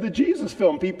prayers of the Jesus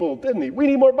Film people, didn't he? We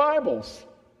need more Bibles.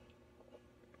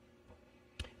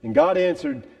 And God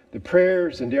answered the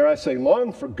prayers, and dare I say,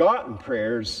 long-forgotten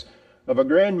prayers of a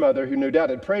grandmother who no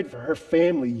doubt had prayed for her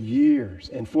family years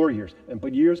and for years,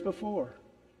 but years before.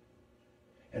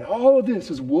 And all of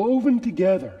this is woven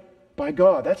together by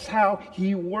God. That's how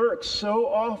he works so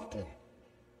often.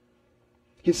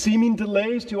 His seeming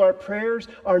delays to our prayers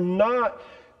are not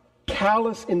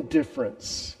callous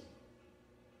indifference.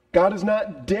 God is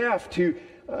not deaf to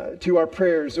our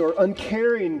prayers or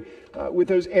uncaring with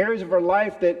those areas of our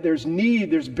life that there's need,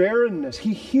 there's barrenness.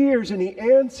 He hears and he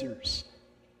answers.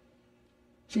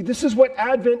 See, this is what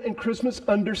Advent and Christmas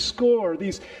underscore.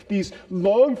 These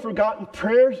long-forgotten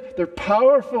prayers, they're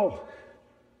powerful.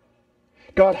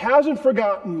 God hasn't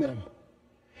forgotten them.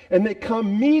 And they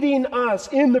come meeting us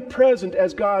in the present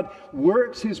as God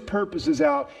works his purposes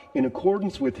out in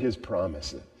accordance with his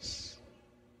promises.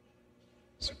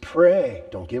 So pray,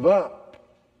 don't give up.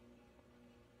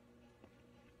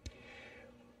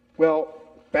 Well,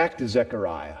 back to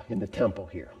Zechariah in the temple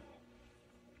here.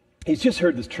 He's just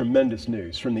heard this tremendous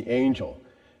news from the angel.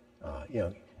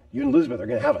 You and Elizabeth are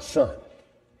going to have a son.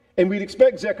 And we'd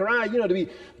expect Zechariah, to be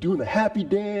doing the happy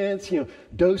dance,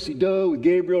 do-si-do with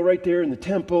Gabriel right there in the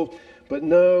temple. But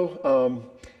no,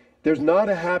 there's not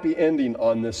a happy ending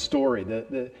on this story.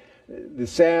 The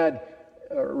sad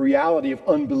reality of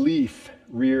unbelief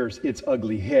rears its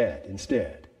ugly head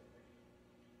instead.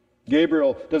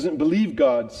 Gabriel doesn't believe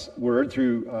God's word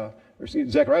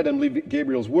Zechariah doesn't believe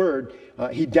Gabriel's word.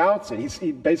 He doubts it.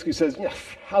 He basically says,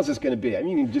 how's this going to be? I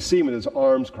mean, you can just see him with his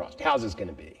arms crossed. How's this going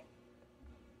to be?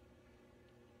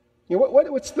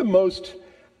 What's the most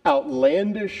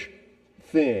outlandish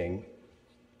thing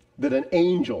that an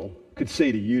angel could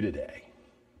say to you today?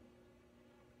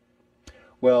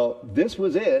 Well, this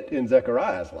was it in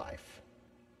Zechariah's life.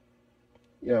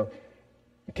 In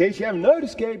case you haven't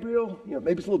noticed, Gabriel,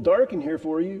 maybe it's a little dark in here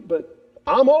for you, but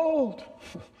I'm old.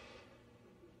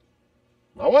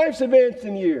 My wife's advanced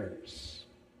in years.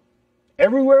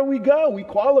 Everywhere we go, we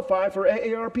qualify for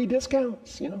AARP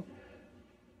discounts,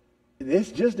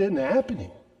 This just isn't happening.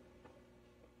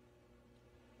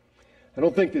 I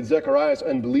don't think that Zechariah's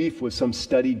unbelief was some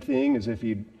studied thing, as if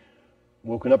he'd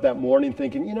woken up that morning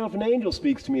thinking, if an angel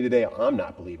speaks to me today, I'm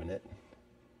not believing it.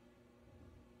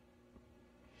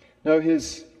 No,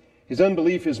 his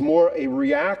unbelief is more a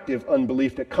reactive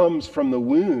unbelief that comes from the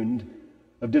wound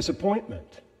of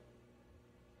disappointment.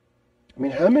 I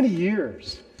mean, how many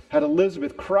years had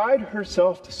Elizabeth cried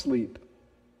herself to sleep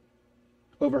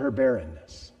over her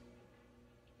barrenness?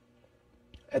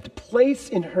 At the place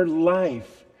in her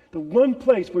life, the one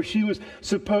place where she was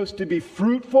supposed to be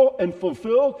fruitful and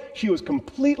fulfilled, she was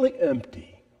completely empty.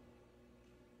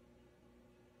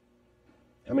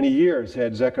 How many years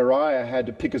had Zechariah had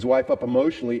to pick his wife up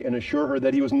emotionally and assure her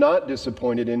that he was not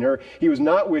disappointed in her? He was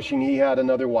not wishing he had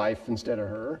another wife instead of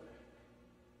her.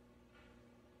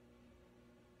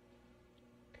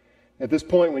 At this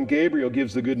point, when Gabriel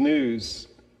gives the good news,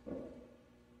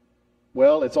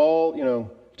 well, it's all,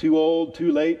 too old,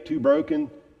 too late, too broken,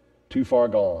 too far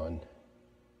gone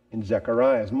in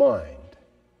Zechariah's mind.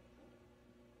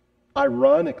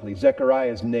 Ironically,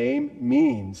 Zechariah's name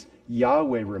means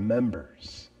Yahweh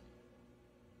remembers.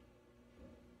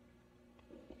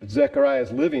 But Zechariah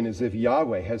is living as if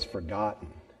Yahweh has forgotten.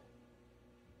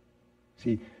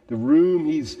 See, the room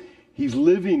he's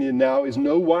living in now is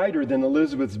no wider than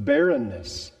Elizabeth's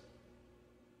barrenness.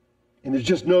 And there's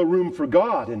just no room for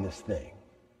God in this thing.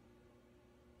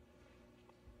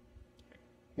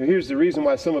 Here's the reason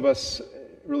why some of us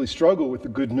really struggle with the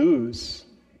good news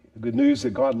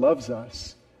that God loves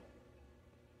us.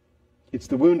 It's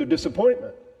the wound of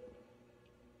disappointment.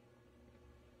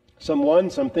 Someone,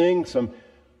 something, some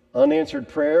unanswered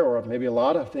prayer, or maybe a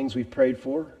lot of things we've prayed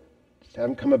for just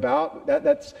haven't come about.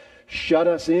 That's shut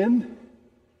us in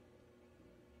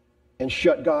and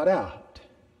shut God out.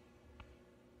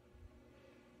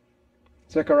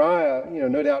 Zechariah,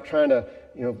 no doubt trying to,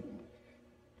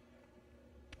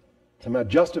 somehow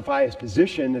justify his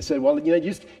position and said, well, you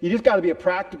just got to be a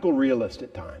practical realist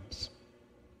at times.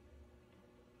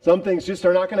 Some things just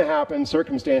are not going to happen.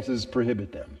 Circumstances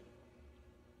prohibit them.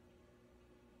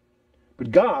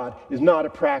 But God is not a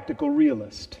practical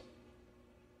realist.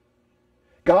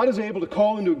 God is able to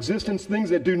call into existence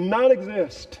things that do not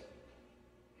exist.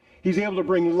 He's able to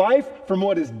bring life from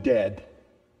what is dead.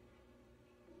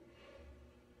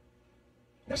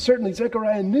 Now, certainly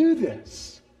Zechariah knew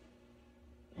this.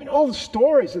 I mean, all the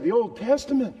stories of the Old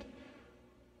Testament.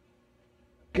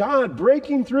 God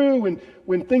breaking through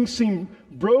when things seem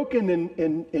broken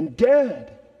and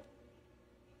dead.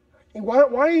 And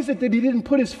why is it that he didn't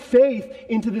put his faith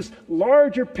into this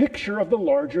larger picture of the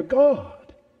larger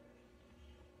God?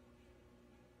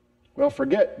 Well,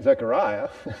 forget Zechariah.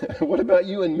 What about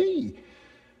you and me?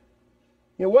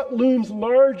 What looms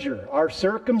larger? Our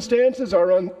circumstances,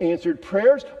 our unanswered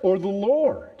prayers, or the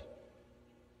Lord?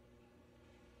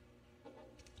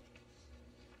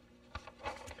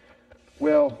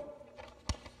 Well,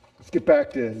 let's get back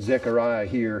to Zechariah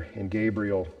here and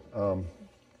Gabriel. The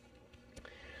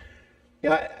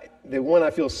one I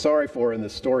feel sorry for in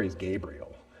this story is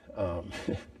Gabriel.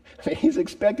 He's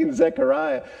expecting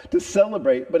Zechariah to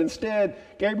celebrate, but instead,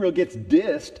 Gabriel gets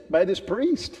dissed by this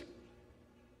priest.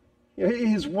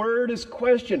 His word is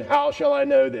questioned. How shall I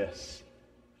know this?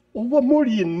 Well, what more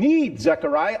do you need,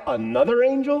 Zechariah? Another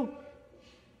angel?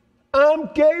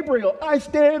 I'm Gabriel. I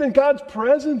stand in God's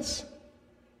presence.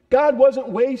 God wasn't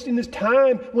wasting his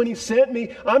time when he sent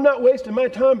me. I'm not wasting my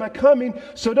time by coming,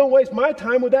 so don't waste my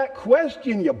time with that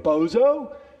question, you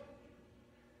bozo.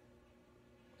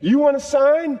 You want a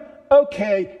sign?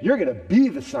 Okay, you're going to be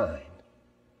the sign.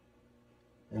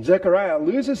 And Zechariah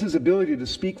loses his ability to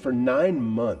speak for 9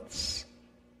 months.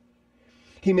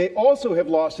 He may also have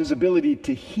lost his ability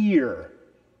to hear.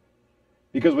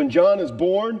 Because when John is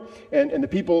born and the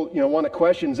people want to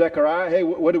question Zechariah, hey,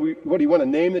 what do you want to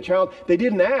name the child? They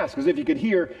didn't ask, as if you could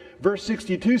hear. Verse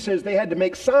 62 says they had to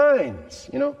make signs.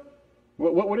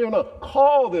 What do you want to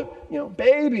call the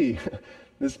baby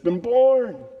that's been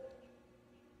born?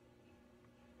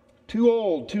 Too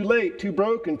old, too late, too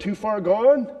broken, too far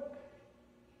gone?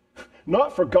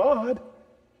 Not for God.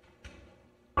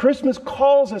 Christmas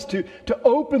calls us to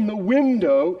open the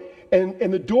window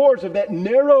and the doors of that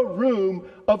narrow room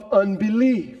of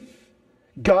unbelief.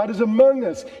 God is among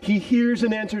us. He hears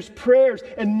and answers prayers,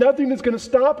 and nothing is going to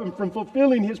stop him from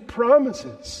fulfilling his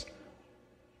promises.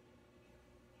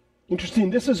 Interesting,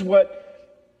 this is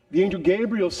what the angel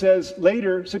Gabriel says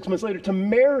later, 6 months later, to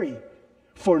Mary.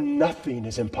 For nothing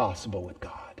is impossible with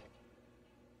God.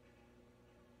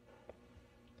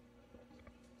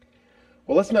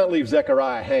 Well, let's not leave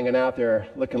Zechariah hanging out there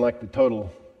looking like the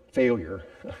total failure.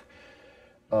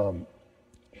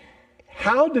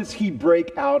 How does he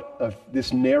break out of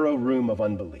this narrow room of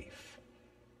unbelief?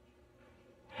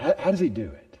 How does he do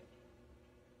it?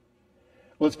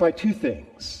 Well, it's by two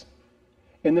things.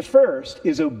 And the first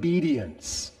is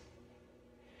obedience.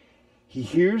 He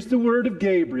hears the word of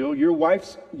Gabriel. You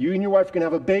and your wife are going to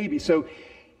have a baby. So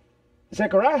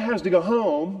Zechariah has to go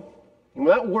home and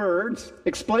without words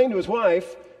explain to his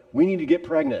wife, we need to get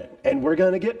pregnant. And we're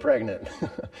going to get pregnant.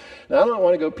 Now, I don't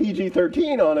want to go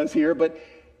PG-13 on us here, but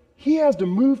he has to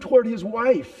move toward his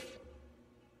wife.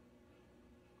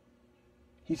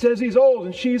 He says he's old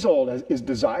and she's old. Is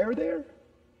desire there?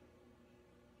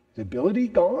 Is ability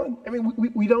gone? I mean,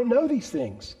 we don't know these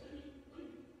things.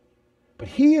 But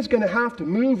he is going to have to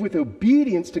move with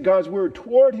obedience to God's word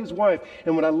toward his wife.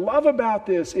 And what I love about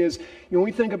this is, when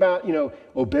we think about,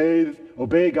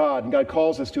 obey God, and God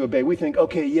calls us to obey, we think,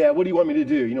 okay, yeah, what do you want me to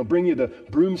do? Bring you the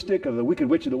broomstick of the Wicked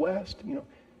Witch of the West?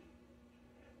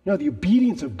 No, the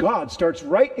obedience of God starts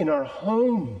right in our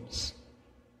homes.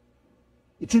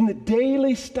 It's in the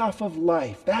daily stuff of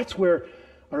life. That's where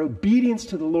our obedience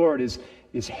to the Lord is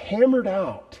hammered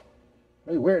out,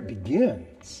 really where it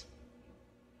begins.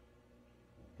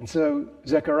 And so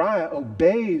Zechariah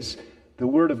obeys the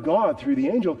word of God through the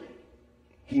angel.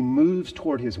 He moves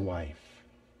toward his wife.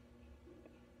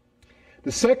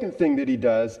 The second thing that he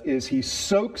does is he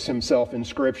soaks himself in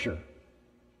Scripture.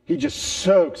 He just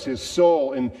soaks his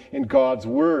soul in God's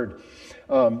word.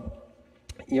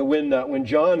 When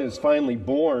John is finally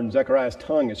born, Zechariah's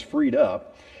tongue is freed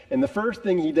up. And the first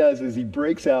thing he does is he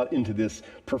breaks out into this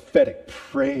prophetic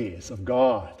praise of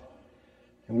God.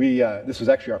 And this was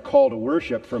actually our call to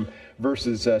worship from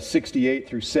verses 68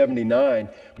 through 79.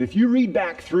 But if you read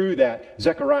back through that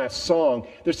Zechariah song,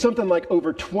 there's something like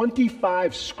over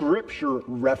 25 scripture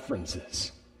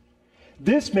references.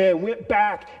 This man went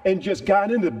back and just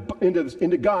got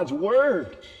into God's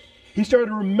word. He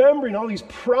started remembering all these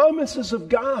promises of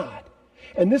God.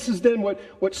 And this is then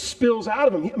what spills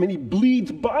out of him. He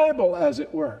bleeds Bible, as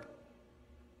it were.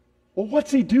 Well,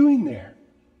 what's he doing there?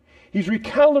 He's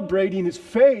recalibrating his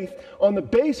faith on the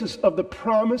basis of the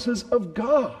promises of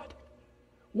God.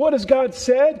 What has God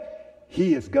said?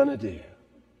 He is going to do.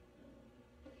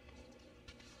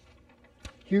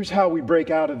 Here's how we break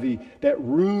out of that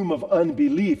room of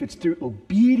unbelief. It's through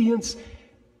obedience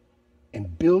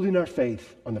and building our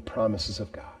faith on the promises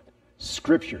of God.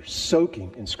 Scripture,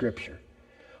 soaking in Scripture.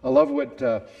 I love what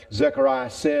Zechariah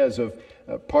says of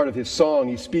part of his song.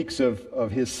 He speaks of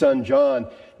his son John.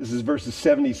 This is verses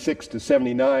 76 to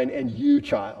 79. And you,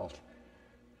 child,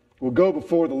 will go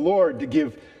before the Lord to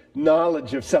give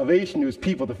knowledge of salvation to his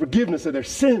people, the forgiveness of their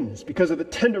sins, because of the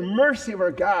tender mercy of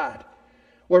our God,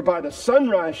 whereby the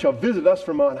sunrise shall visit us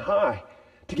from on high,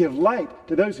 to give light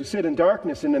to those who sit in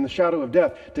darkness and in the shadow of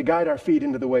death, to guide our feet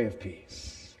into the way of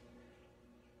peace.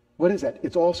 What is that?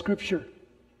 It's all Scripture.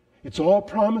 It's all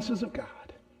promises of God.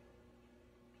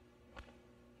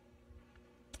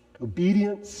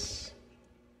 Obedience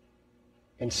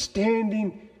and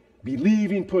standing,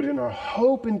 believing, putting our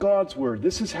hope in God's word.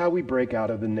 This is how we break out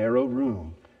of the narrow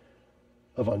room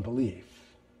of unbelief.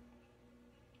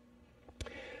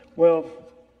 Well,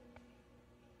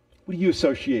 what do you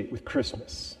associate with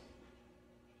Christmas?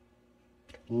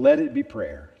 Let it be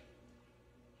prayer.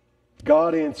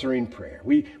 God answering prayer.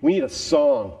 We need a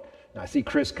song. Now, I see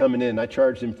Chris coming in. I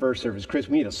charged him first service. Chris,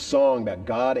 we need a song about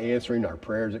God answering our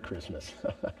prayers at Christmas.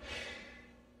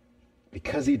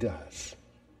 Because he does.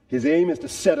 His aim is to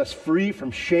set us free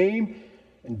from shame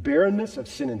and barrenness of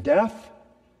sin and death.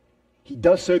 He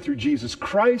does so through Jesus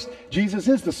Christ. Jesus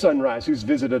is the sunrise who's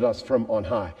visited us from on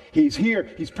high. He's here.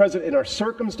 He's present in our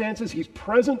circumstances. He's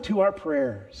present to our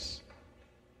prayers.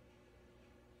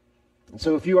 And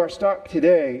so if you are stuck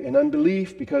today in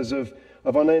unbelief because of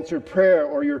unanswered prayer,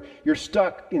 or you're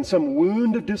stuck in some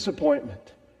wound of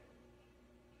disappointment,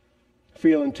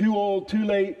 feeling too old, too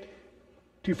late,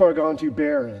 too far gone, too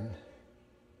barren,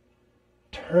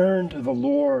 turn to the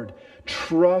Lord.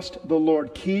 Trust the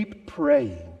Lord. Keep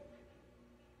praying.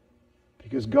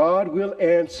 Because God will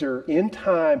answer in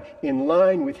time in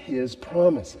line with his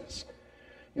promises.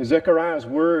 Zechariah's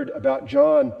word about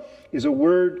John is a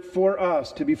word for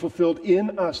us to be fulfilled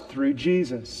in us through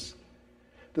Jesus.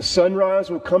 The sunrise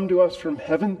will come to us from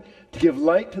heaven to give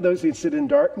light to those who sit in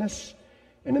darkness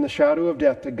and in the shadow of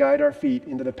death, to guide our feet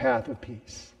into the path of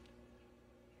peace.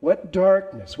 What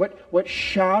darkness, what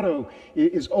shadow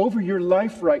is over your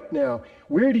life right now?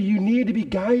 Where do you need to be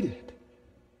guided?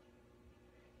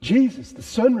 Jesus, the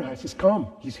sunrise, has come.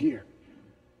 He's here.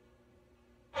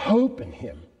 Hope in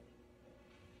him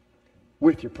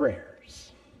with your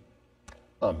prayers.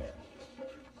 Amen.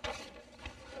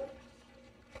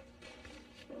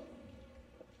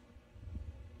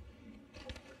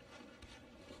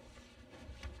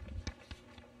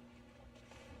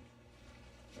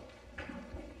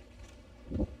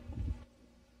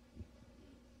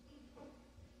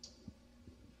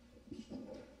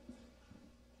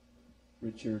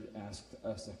 Richard asked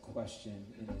us a question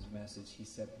in his message. He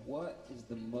said, what is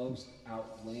the most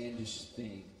outlandish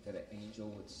thing that an angel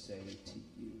would say to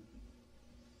you?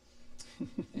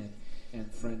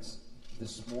 and friends,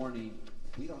 this morning,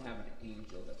 we don't have an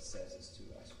angel that says this to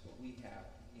us, but we have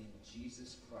in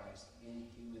Jesus Christ, in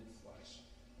human flesh,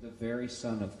 the very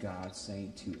Son of God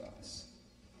saying to us,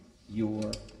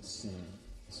 your sin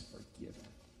is forgiven.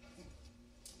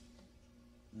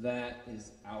 That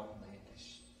is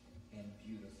outlandish and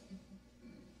beautiful.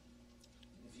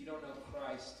 If you don't know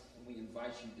Christ, we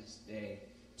invite you this day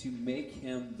to make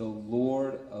him the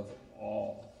Lord of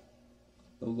all,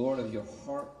 the Lord of your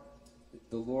heart.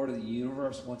 The Lord of the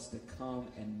universe wants to come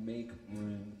and make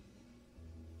room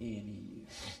in you.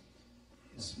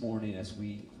 This morning, as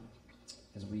we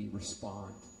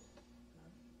respond,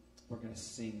 we're going to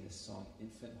sing this song,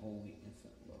 Infant Holy,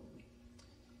 Infant Lowly.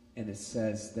 And it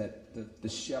says that the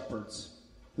shepherds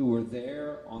who were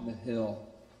there on the hill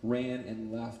ran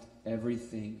and left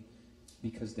everything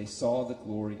because they saw the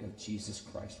glory of Jesus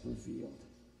Christ revealed.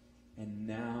 And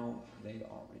now they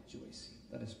are rejoicing.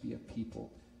 Let us be a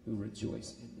people who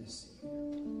rejoice in this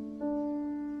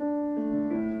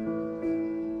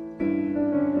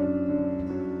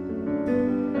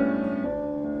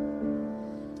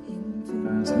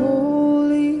Infant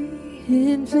holy,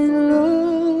 infant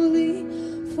lowly,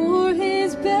 for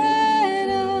his bed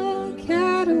a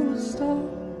cattle stall,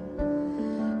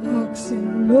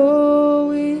 oxen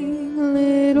lowing,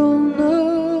 little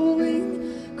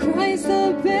knowing, Christ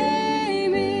the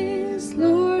babe is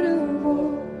Lord of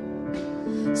all.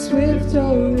 Swift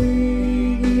are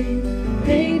winging,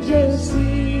 angels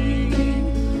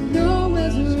singing,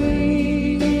 Noah's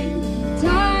ringing,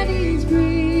 tidings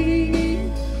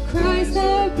bringing, Christ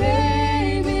the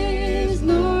babe is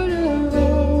Lord of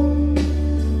all.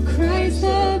 Christ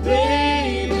the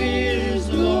babe is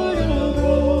Lord of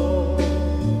all.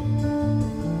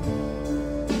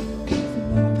 The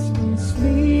oxen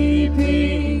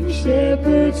sleeping,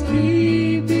 shepherds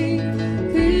keeping,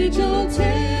 vigil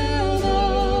till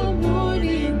the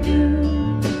morning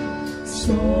dew.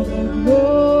 Saw the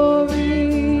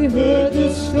glory, heard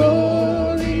the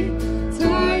story,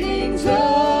 tidings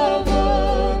of a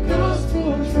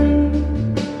gospel true.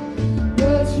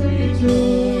 Thus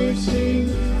rejoicing,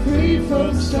 free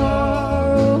from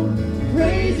sorrow,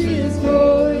 praise his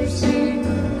voicing,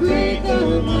 great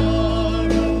the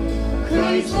morrow.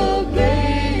 Christ the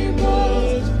babe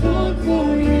was born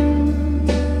for you.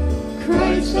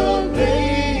 Christ the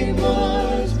babe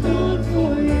was born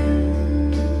for you.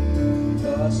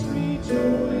 Thus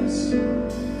rejoice,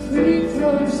 Free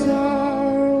from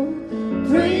sorrow,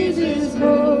 praise his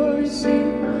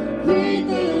voicing, great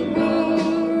the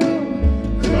morrow.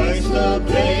 Christ the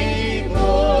babe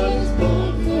was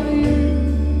born for you.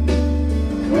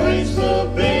 Christ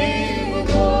the babe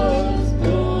was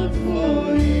born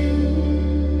for you.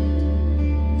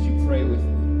 Would you pray with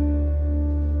me?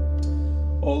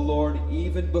 Oh Lord,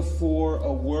 even before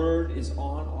a word is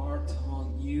on our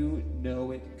tongue, you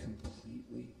know it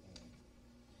completely.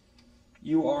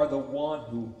 You are the one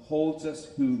who holds us,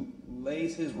 who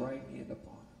lays his right hand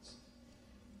upon us.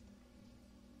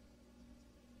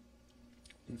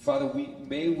 And Father,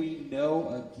 may we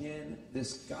know again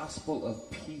this gospel of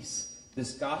peace,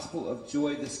 this gospel of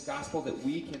joy, this gospel that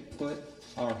we can put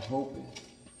our hope in,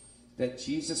 that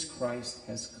Jesus Christ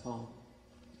has come,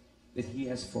 that he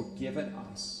has forgiven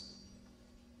us,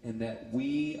 and that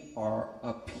we are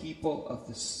a people of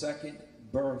the second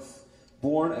birth,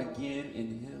 born again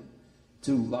in him,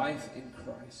 to life in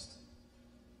Christ.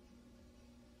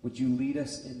 Would you lead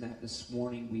us in that this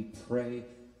morning? We pray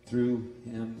through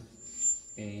him.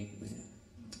 Amen.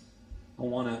 I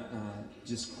want to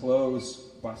just close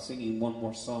by singing one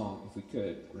more song, if we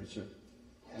could, Richard.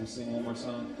 Can we sing one more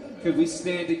song? Could we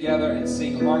stand together and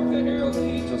sing Hark the Herald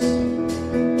Angels Sing?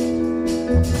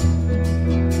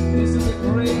 This is a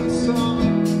great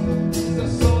song. It's a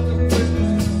song of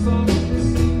Christmas. It's a song that we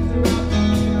sing throughout the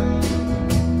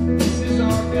year. This is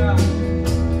our God.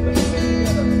 Let's sing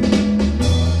together.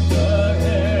 The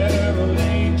herald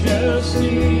angels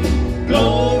sing,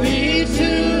 glory to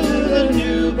the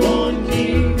newborn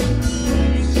King.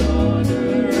 Peace on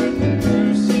earth and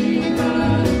mercy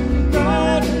high,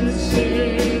 God will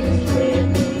save his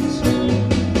broken soul.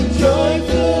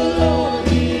 Joyful all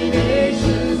ye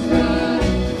nations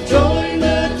rise, join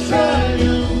the triumph.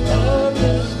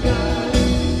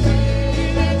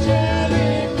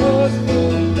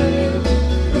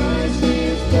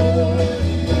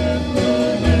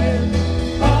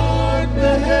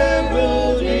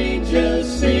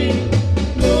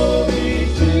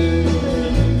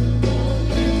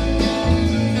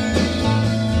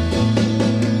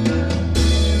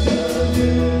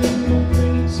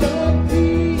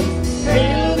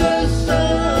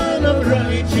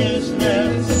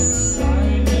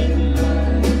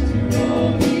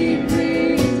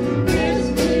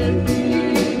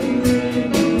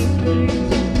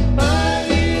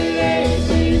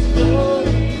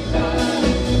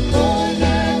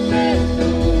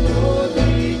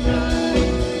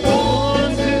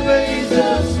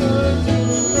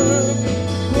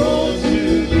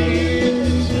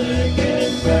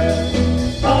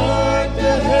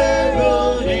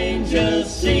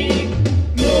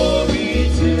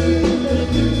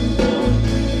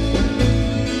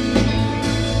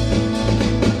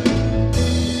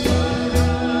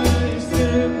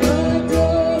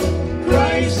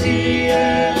 see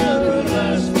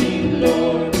everlasting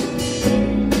Lord.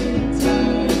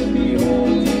 Time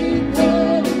beholding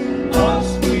God,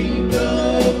 offspring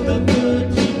of the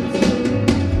Virgin.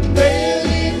 Veiled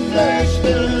in flesh,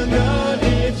 the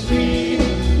Godhead seen,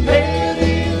 veiled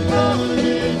in honor,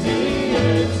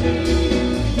 deity.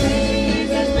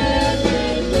 Jesus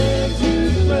never lived to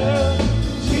dwell.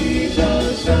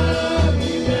 Jesus, our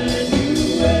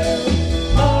Emmanuel.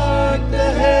 Hark the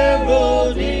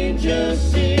herald angels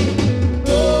sing,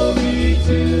 glory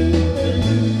to the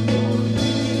newborn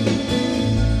King.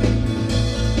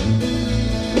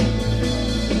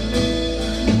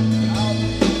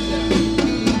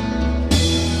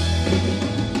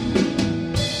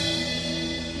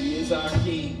 He is our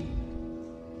King.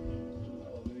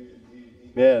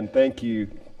 Man, thank you.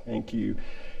 Thank you.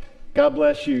 God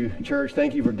bless you, church.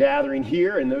 Thank you for gathering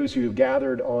here and those who have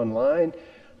gathered online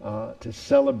to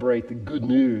celebrate the good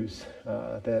news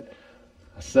that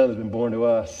a son has been born to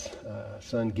us, a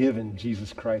son given,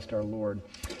 Jesus Christ our Lord.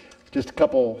 Just a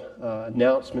couple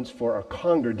announcements for our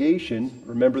congregation.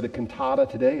 Remember the cantata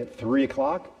today at 3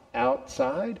 o'clock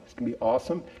outside. It's going to be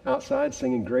awesome outside,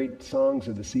 singing great songs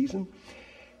of the season.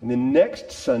 And then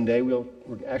next Sunday, we're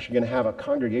actually going to have a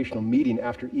congregational meeting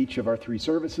after each of our 3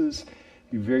 services.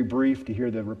 Be very brief to hear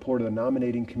the report of the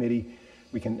nominating committee.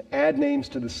 We can add names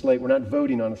to the slate. We're not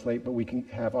voting on a slate, but we can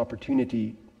have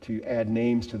opportunity to add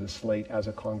names to the slate as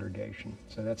a congregation.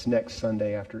 So that's next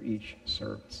Sunday after each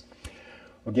service.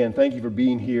 Again, thank you for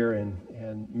being here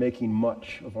and making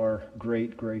much of our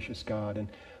great, gracious God. And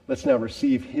let's now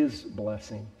receive his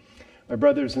blessing. My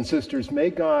brothers and sisters, may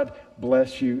God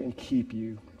bless you and keep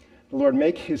you. The Lord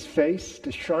make his face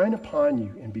to shine upon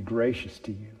you and be gracious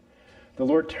to you. The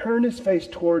Lord turn his face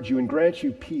towards you and grant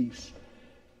you peace.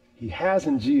 He has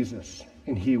in Jesus,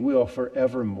 and he will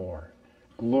forevermore.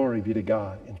 Glory be to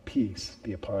God, and peace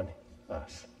be upon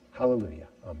us. Hallelujah.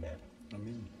 Amen.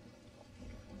 Amen.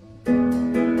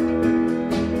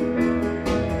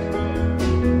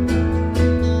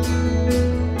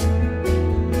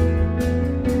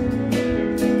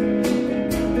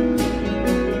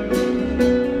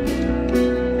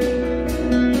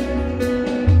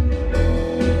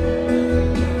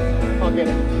 I'll get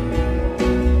it.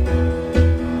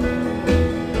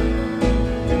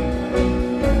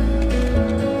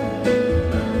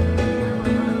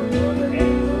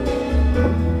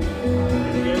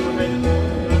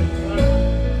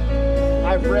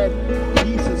 I've read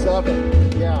pieces of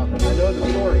it. Yeah, I know the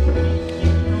story.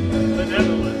 The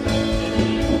Netherlands.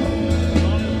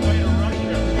 On his way to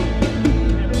Russia.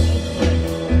 And also,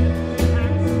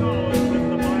 packed solid with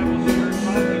the Bible started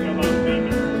talking about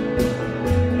babies.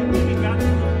 And when he got to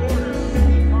the border,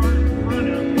 the car in front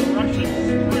of him, the Russians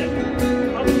sprint.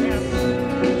 Hubcaps,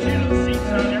 jets, seats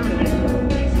on everything.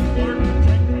 He says, Lord,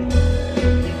 protect me.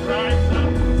 He drives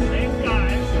up, same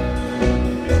guys.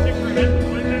 They stick their head in the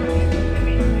window, and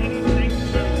he thinks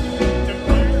to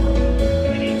declare,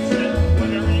 and he said,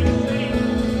 whatever you see,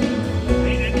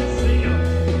 they didn't see him.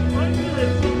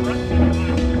 Hundreds of Russian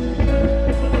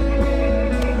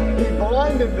He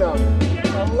blinded them.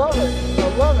 I love it. I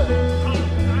love it.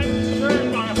 I'm stirred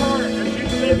my heart as you It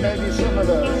said may be some of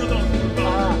those. some of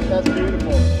those. That's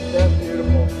beautiful.